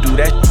mode. I do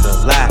that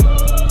a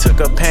lot. Took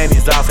her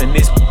panties off and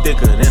this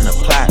thicker than a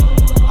plot.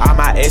 All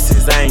my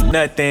S's ain't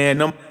nothing,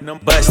 them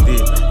busted.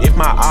 If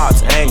my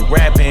ops ain't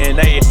rapping,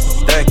 they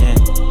ducking.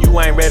 You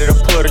ain't ready to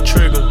pull the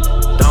trigger,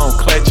 don't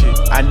clutch it.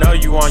 I know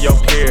you on your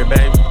period,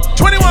 baby.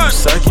 21!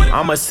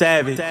 I'm a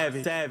savage.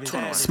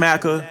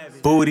 Smacker,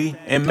 booty,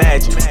 and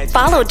magic.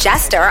 Follow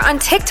Jester on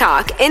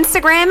TikTok,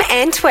 Instagram,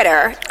 and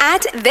Twitter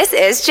at This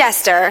Is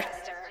Jester.